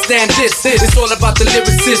 You understand this? It's all about the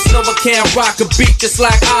lyricist. No, I can't rock a beat just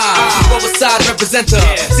like I. Overside representer.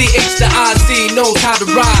 CH to IZ knows how to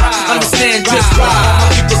ride. Understand, just ride. All my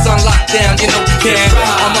people's on lockdown, you know we can.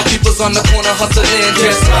 All my people's on the corner hustling,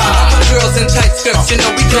 just ride. All my girls in tight skirts, you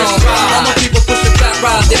know we gone. All my people pushing flat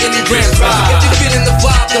rides to any rims. If you feeling the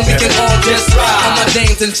vibe, then we can all just ride. All my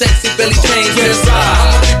dames and sexy belly chains, just ride. All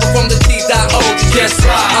my people from the T.O, just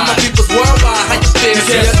ride. All my people's worldwide, how you feel?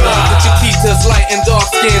 Just ride. With your Ketas, light and dark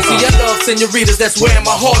skin. See, I love senoritas, that's where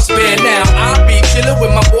my heart's been. Now I be chillin'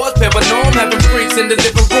 with my boys, but no, I'm having freaks in the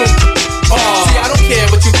living room. See, I don't care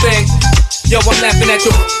what you think. Yo, I'm laughing at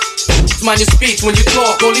your mind your speech when you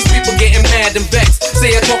talk. All these people getting mad and vexed.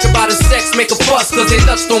 Say I talk about his sex, make a fuss, cause they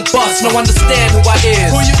nuts don't bust. No understand who I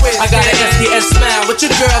is. Who you is? I got an SDS smile, but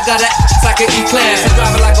your girl got a ass like an E-Class. I'm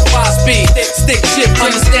driving like a 5-speed, stick shift.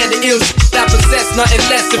 Understand the ill shit I possess, nothing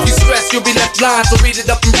less. If you stress, you'll be left blind, so read it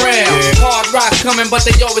up in braille. Hard rock coming, but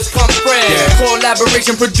they always come fresh.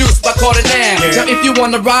 Collaboration produced by Carter Now. Now if you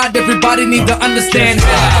wanna ride, everybody need to understand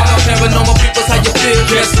how. All my paranormal peoples, how you feel,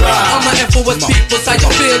 just ride. All my influence peoples, how you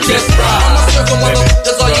feel, just ride. All my circle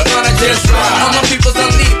motherfuckers, all you gonna just ride. All my people's on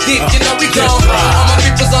deep, deep, you know we gone. All my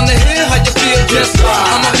people's on the hill, how you feel, just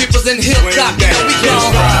ride. All my people's in Hilltop, you know we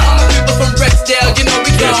gone. All my people from Rexdale, you know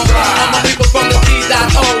we gone. All my people from the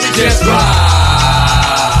T.O, we just ride.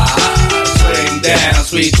 Swing down,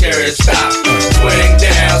 sweet chariot, stop. Swing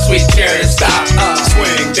down, sweet chariot, stop.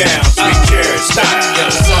 Swing down, sweet chariot, stop.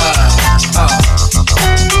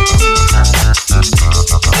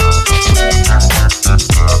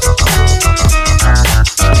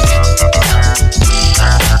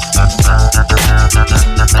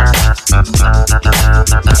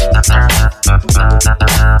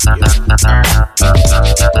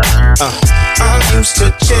 I'm used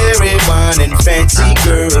to cherry wine and fancy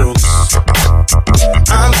girls.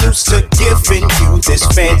 I'm used to giving you this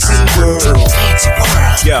fancy world.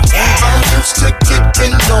 Yeah, I'm used to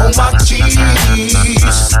getting on my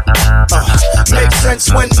G's. Makes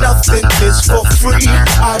sense when nothing is for free.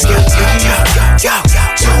 I believe.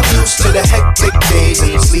 Too used to the hectic days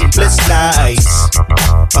and sleepless nights.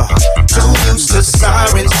 Too used to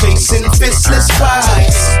sirens chasing fistless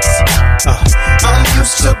wives. I'm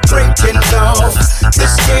used to breaking off.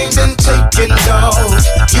 This game been taking off.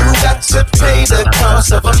 You got to pay the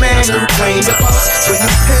cost of a man who claimed the boss. When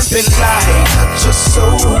you pimpin' life, just so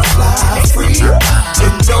fly free. You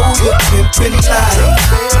know you're pimpin' life,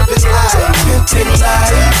 pimpin' life, pimpin'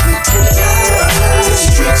 life. The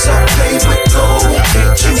streets are paved with gold,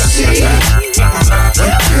 can't you see? You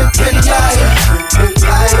pimpin' life, pimpin'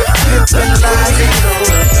 life, pimpin' life.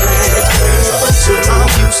 I'm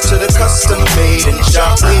used to the custom made and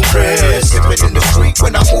sharply pressed. Sip it in the street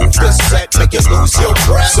when I move the set, make you lose your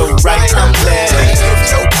breath. So right, I'm led.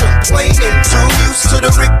 No complaining, too used to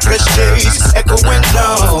the ricochets echoing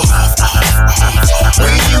off.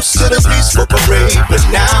 We used to the peaceful parade, but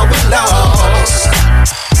now we lost.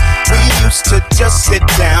 We used to just sit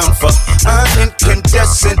down for an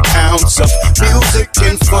incandescent ounce of music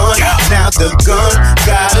and fun. Now got the gun,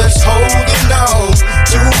 got us holding on.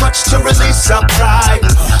 Too much to release our pride.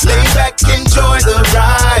 Lay back, enjoy the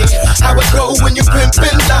ride. How it go when you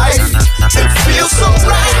pimpin' life? It feels so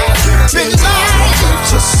right. Pimpin'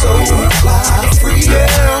 life, just so fly free. Yeah,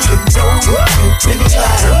 pimpin'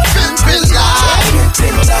 life, pimpin' life,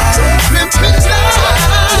 pimpin' life, pimpin' life.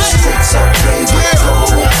 The streets are paved with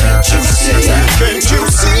gold. Can't you see? Can't you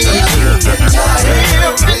see? Pimpin' life,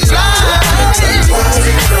 pimpin' life.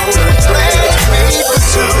 Plans made for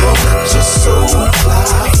two, just so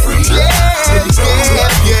fly free. Yeah, yeah,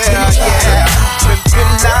 yeah, yeah.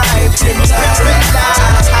 Pimpin' life, pimpin'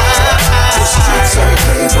 life. The streets are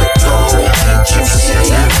paved with gold. Can't you see?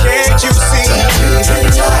 Can't you see?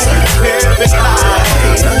 Pimpin' life, pimpin' life.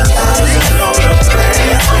 On the plan.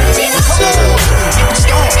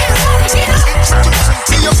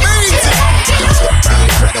 The amazing,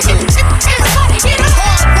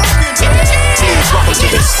 welcome to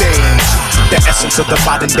the stage, the essence of the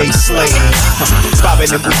modern day slave.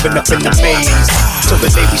 Bobbing and moving up in the maze, till the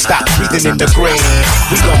day we stop breathing in the grave.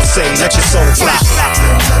 We gon' say, let your soul fly.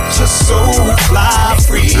 Let your soul fly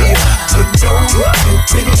free. Pimpin' life,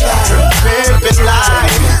 pimpin'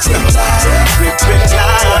 life, pimpin'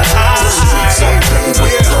 life.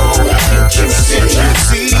 Can't you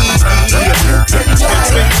see?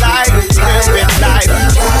 Pimpin' life, pimpin' life.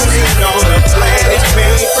 Cruising on a planet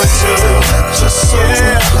made for two. Just yeah,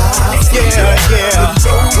 yeah, yeah.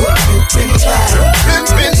 Pimpin' life,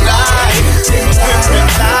 pimpin' life, pimpin' life.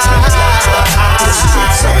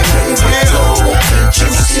 Can't you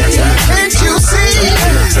see? Can't you see?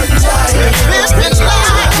 Pimpin'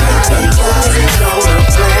 life, cruising on a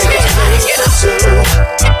planet made for two.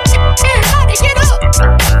 Everybody get up.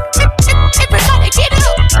 Everybody get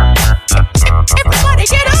up. Everybody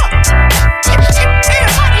get up.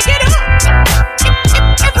 Everybody get up.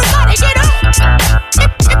 Everybody get up.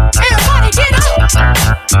 Everybody get up.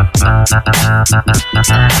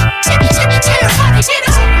 Everybody get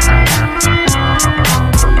up.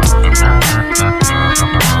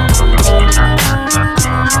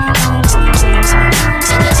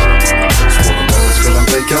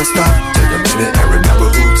 Can't stop. Take a minute and remember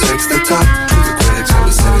who takes the top. To the critics and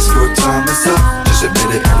the cynics, your time is up. Just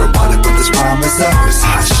admit it and rewind it when this rhyme is up. It's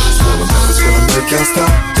hot. Well, remember's gonna make y'all stop.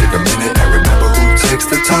 Take a minute and remember who takes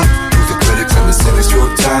the top. To the critics and the cynics, your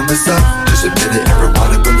time is up. Just admit it and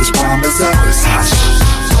rewind it when this rhyme is up. It's hot.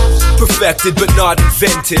 Perfected but not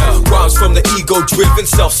invented. Rhymes from the ego-driven,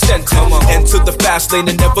 self-centered. Entered the fast lane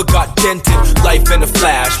and never got dented. Life in a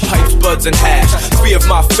flash, pipes, buds, and hash. 3 of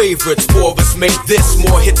my favorites, 4 of us made this.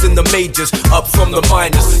 More hits in the majors, up from the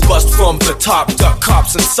minors. Bust from the top, duck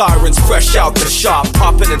cops and sirens. Fresh out the shop,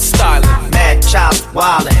 popping and styling. Mad chops,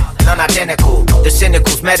 wildin', non-identical. The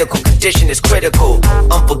cynical's medical condition is critical.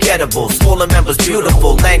 Unforgettable, swollen members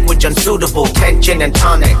beautiful. Language unsuitable, tension and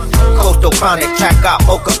tonic. Coastal chronic, track got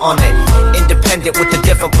mocha on it. Independent with a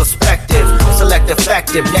different perspective. Select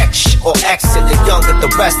effective, next or exit. The young and the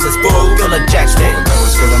restless, bull, you'll eject it.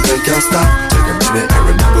 Remember's gonna make y'all stop. Take a minute and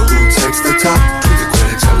remember who takes the top. To the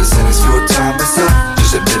critics and the cynics, your time is up.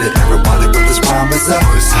 Just admit it and rewind it when this rhyme is up.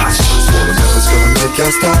 It's hot. Well, remember's gonna make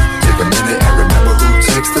y'all stop. Take a minute and remember who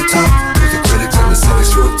takes the top. To the critics and the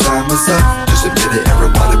cynics, your time is up. Just admit it and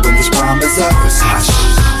rewind it when this rhyme is up. It's hot.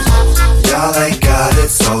 Y'all ain't got it,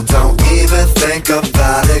 so don't even think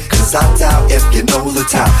about it. Cause I doubt if you know the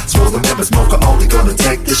time. Swollen members, mocha only gonna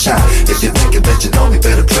take the shine. If you're thinking that you know me,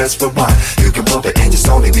 better press rewind. You can bump it and just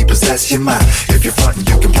only repossess your mind. If you're frontin',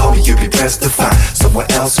 you can blow me, you be pressed to find someone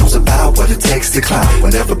else who's about what it takes to climb.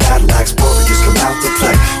 Whenever battle acts, warriors come out to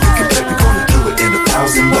play. You can bet we're gonna do it in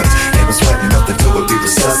 1,000 ways. Ain't no sweating nothing to it, we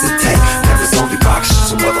resuscitate. Never only rock shit,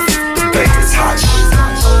 so motherfucker, the bank is hot shit.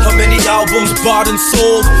 How many albums bought and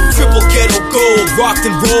sold? Triple ghetto gold, rocked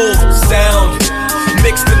and rolled. Sound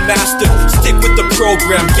mixed and mastered. Stick with the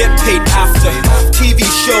program, get paid after. TV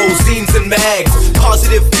shows, zines and mags.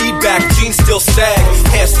 Positive feedback, jeans still sag.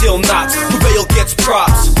 Hair still knots, prevail gets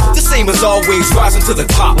props. The same as always, rising to the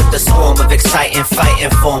top. With the swarm of exciting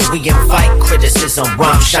fighting form, we invite criticism.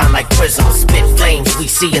 Rhymes shine like prisms. Spit flames, we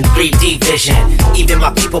see in 3D vision. Even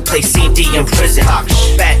my people play CD in prison.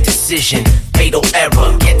 Bad decision, fatal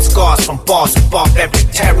error. Get scars from bars of barbaric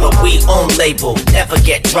terror. We own label, never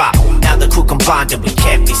get dropped. Now the crew combined and we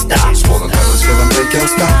can't be stopped. Swollen members gonna make y'all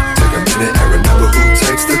stop. Take a minute and remember who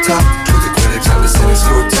takes the top. To the critics and the cynics,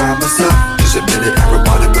 your time is up. Just admit it and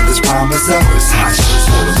rewind it when this rhyme is up. It's hot.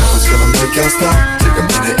 Swollen members gonna make y'all stop. Take a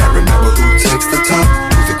minute and remember who takes the top.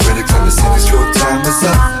 To the critics and the cynics, your time is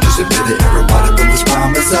up. Just admit it and rewind it when this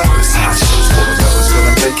rhyme is up. It's hot. Swollen members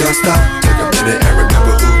gonna make y'all stop. Take a minute and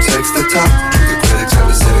remember who takes the top. To the critics and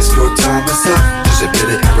the cynics, your time is up. Just admit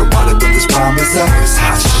it and rewind it when this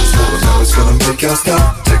y'all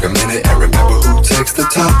stop. Take a minute and remember who takes the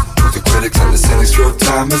top. To the critics and the cynics, your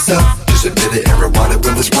time is up. Just admit it and rewind it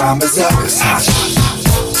when this rhyme is up. It's hot.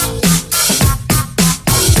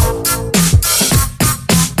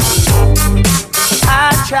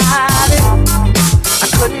 I tried it, I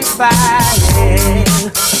couldn't find it.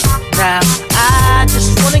 Now I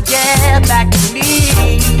just wanna get back to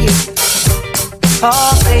me.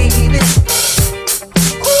 Oh baby,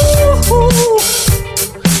 ooh,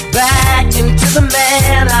 back into the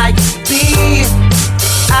man I used to be.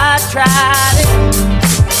 I tried it,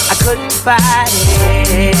 I couldn't find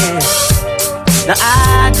it. Now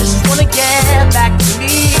I just wanna get back to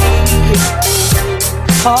me.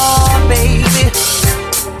 Oh baby,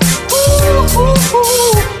 ooh,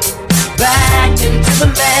 back into the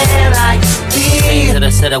man I used to be. Things that I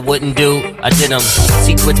said I wouldn't do, I did them.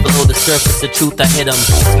 Secrets below the surface, the truth I hid them.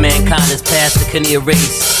 As mankind is past, it can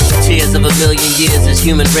erase the tears of a million years. This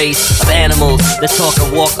human race of animals that talk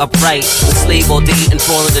and walk upright, enslave all day and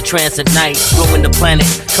fall into trance at night. Roaming the planet,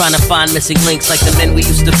 trying to find missing links like the men we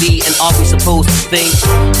used to be. And are we supposed to think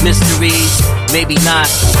mysteries? Maybe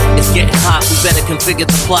not. It's getting hot, we better configure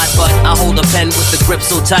the plot. But I hold a pen with the grip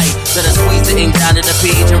so tight that I squeeze the ink down to the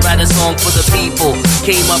page and write a song for the people.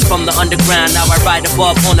 Came up from the underground, now I ride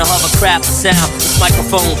above on a hovercraft of sound. This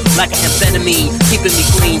microphone like an amphetamine, keeping me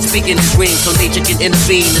clean, speaking the dream so nature can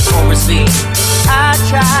intervene. It's all received. I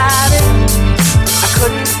tried it, I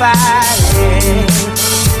couldn't find it.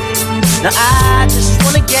 Now I just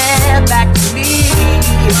wanna get back to me.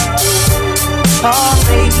 Oh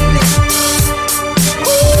baby,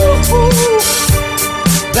 ooh,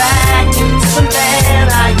 back into the man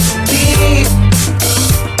I used to be.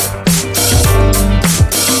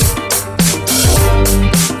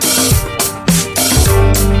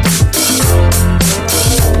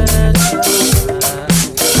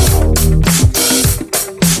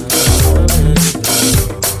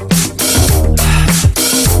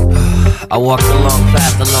 I walked a long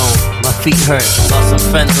path alone, my feet hurt, lost some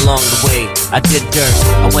friends along the way. I did dirt,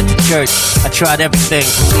 I went to church, I tried everything,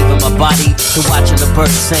 from leaving my body to watching the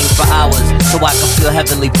birds sing for hours, so I can feel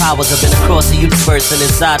heavenly powers. I've been across the universe and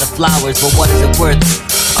inside of flowers, but what is it worth?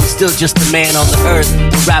 I'm still just a man on the earth,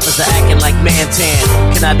 where rappers are acting like man-tan.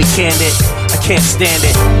 Can I be candid? I can't stand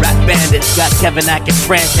it. Rap bandits got Kevin acting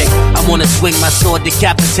frantic. I wanna swing my sword,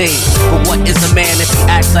 decapitate. But what is a man if he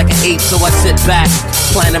acts like an ape? So I sit back,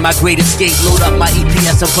 planning my great escape. Load up my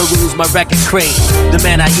EPS and peruse my record crate. The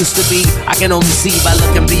man I used to be, I can only see by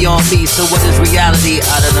looking beyond me. So what is reality?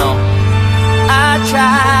 I don't know. I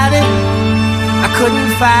tried it, I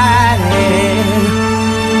couldn't find it.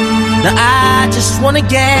 Now I just wanna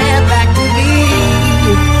get back to me.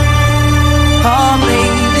 Oh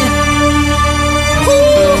baby,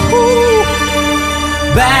 ooh,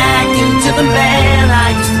 back into the man I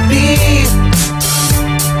used to be.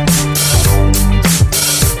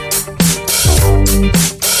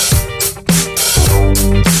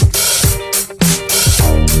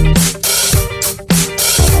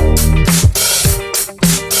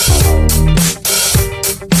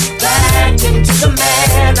 Back into the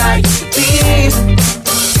man I used to be.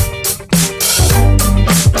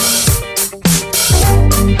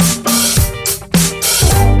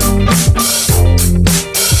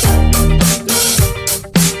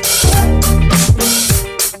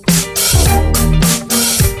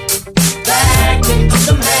 Back into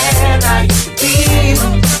the man I used to be.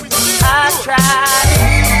 I tried,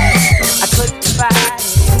 I couldn't find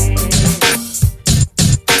it.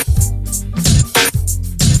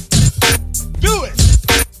 Do it!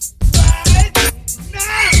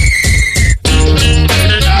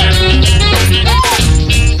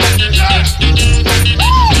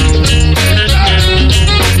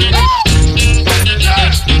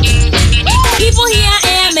 People, here I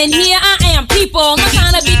am, and here I am. People, not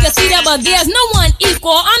trying to be conceited, but there's no one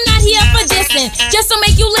equal. I'm not here for dissing, just to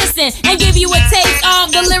make you listen and give you a taste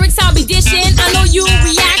of the lyrics I'll be dishing. I know you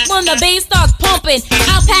react when the bass starts pumping.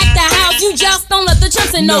 I'll pack the house, you just don't let the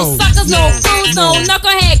chumps in. No suckers, no fools, no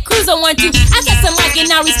knucklehead cruiser want you. I got some mic and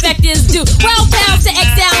now respect is due. Well, pals to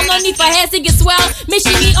excel, no need for heads to get swell.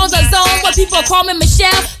 Mission me on the zone where people call me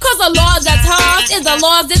Michelle. Cause the laws that's hard is the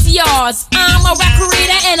laws that's yours. I'm a rap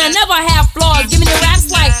creator and I never have flaws. Give me the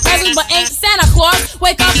raps like presents but ain't Santa Claus.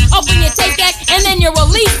 Wake up, open your tape deck, and then you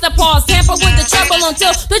release the pause. Tamper with the treble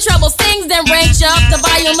until the treble sings, then range up the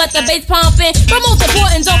volume, let the bass pump in. But most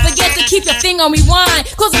important, don't forget to keep your finger on rewind.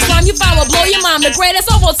 Cause the rhyme you find will blow your mind, the greatest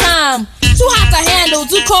of all time. Too hot to handle,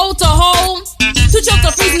 too cold to hold. Too choked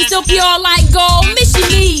to freeze me, still pure like gold. Mission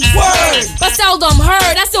me, word, but seldom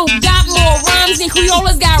heard. I still got more rhymes than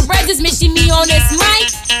Creolas got records. Mission me on this mic.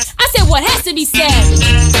 I said what has to be said.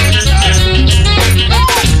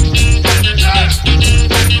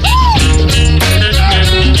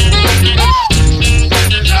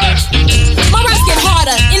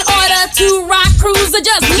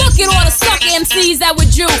 Look at all the sucker MCs that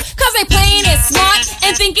withdrew, cause they playing it smart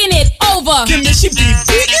and thinking it over. Can Missy be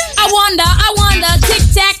beaten? I wonder,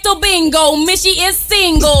 tic-tac-toe bingo, Missy is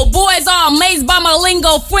single. Boys are amazed by my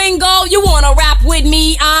lingo, fringo. You wanna rap with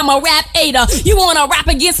me, I'm a rap-ator. You wanna rap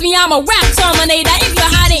against me, I'm a rap terminator. If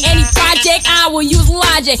you're hiding any project, I will use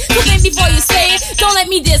logic. So think before you say it, don't let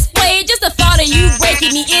me display it. Just the thought of you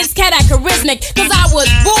breaking me is cataclysmic, cause I was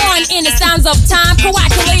born in the sounds of time,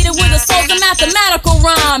 coagulated with a soul's a mathematical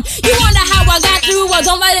rhyme. You wonder how I got through, well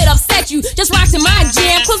don't let it upset you. Just rock to my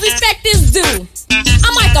jam, cause respect is due.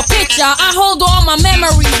 I'm like a picture, I hold all my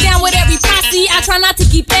memories. Down with every posse, I try not to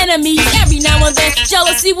keep enemies. Every now and then,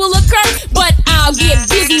 jealousy will occur, but I'll get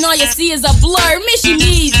busy and all you see is a blur. Missy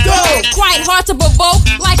me's dope, quite hard to provoke.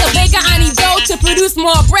 Like a baker, I need dough to produce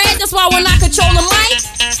more bread. That's why when I control the mic,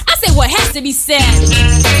 I say what has to be said.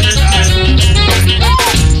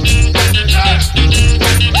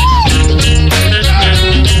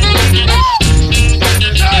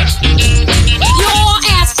 You all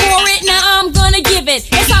asked for it, now I'm gonna give it.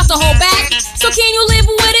 It's hard to hold back, so can you live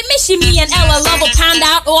with it? Missy me and Ella love will pound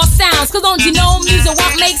out all sounds, cause don't you know music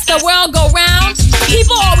what makes the world go round?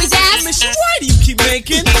 People always ask, Missy, why do you keep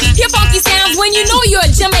making your funky sounds when you know you're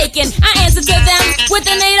Jamaican? I answer to them with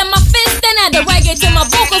the nail of my fist, then add the reggae to my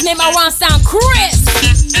vocals, make my rhyme sound crisp.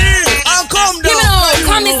 I'll come down.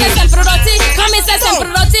 Come se sempre rotti, come se sempre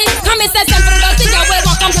rotti, come se sempre rotti. Yo, we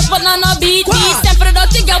welcome to put on a beat, beat sempre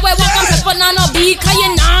rotti. Yo, we welcome to put on a beat, 'cause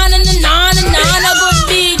you na na na na na na good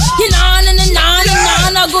beat, you na na na na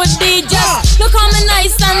na good beat. Just look how me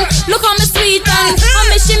nice and look how me sweet and I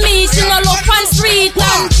miss me, she no look on street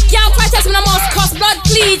and y'all try test me, I must cost blood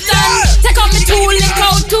cleat and take out me two lick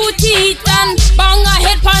out two teeth and bang a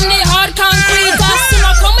head pon the hard concrete. Still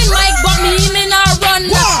not coming mic, but me not run.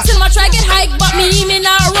 Still my try get hike, but me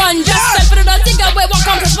not run. Just step for the dirty girl, we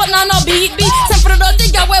welcome to put on a beat. Step for the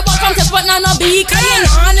dirty girl, we welcome to put on a beat. 'Cause you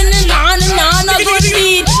na na na na na good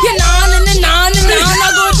beat. You na na na na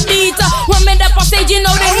good beat. When me up on stage, you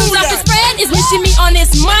know the rules of the spread is missing me on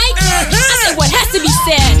this mic. I say what has to be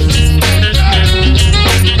said.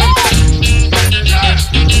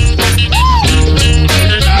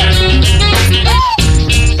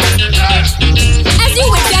 As you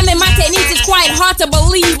examine my techniques, it's quite hard to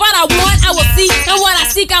believe. What I want, I will see, and what I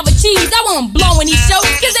seek, I've achieved. I won't blow any show,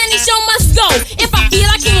 'cause any show must go. If I feel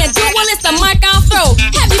I can't do it, well, it's the mic I'll throw.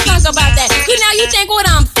 Have you thunk about that? Good, now you think what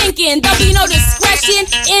I'm thinking. There'll be no discretion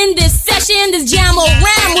in this session. This jam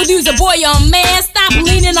around will use a boy or man. Stop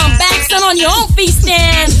leaning on back, stand on your own feet,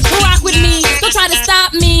 stand. Rock with me, don't try to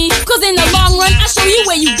stop me, 'cause in the long run, I'll show you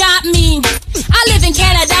where you got me. I live in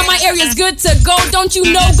Canada, my area's good to go. Don't you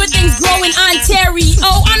know good things grow in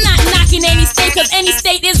Ontario? I'm not knocking any state, 'cause any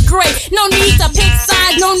state is great. No need to pick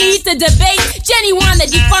sides, no need to debate. Jenny Wanda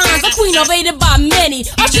defines a queen evaded by many.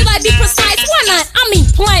 Or should I be precise? Why not? I mean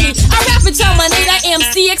plenty. I rap a Terminator,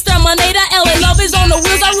 MC exterminator. LA love is on the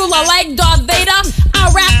wheels, I rule like Darth Vader. I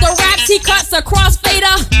rap the raps, he cuts a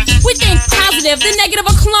crossfader. We think positive, the negative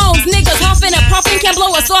are clones. Niggas huffing and puffing can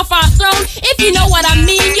blow us off our throne. If you know what I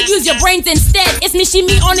mean, you use your brains instead. It's Missy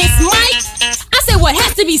me on this mic. I say what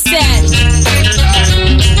has to be said.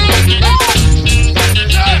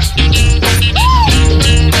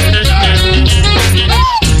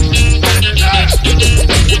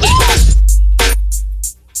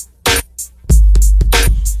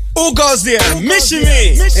 Who goes there? Missy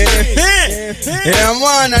me. Yeah,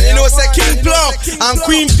 man. And you know, say King Plug and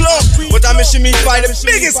Queen Plug. But I'm Missy me by the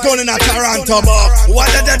biggest gun in a Toronto, what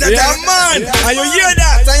yeah, man. And you hear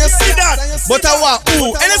that? And you see that? But I want,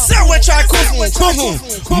 ooh. And it's not what try come.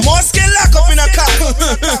 Must get locked up in a car.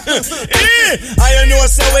 And you know,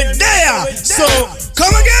 say we're there. So,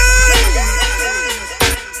 come again.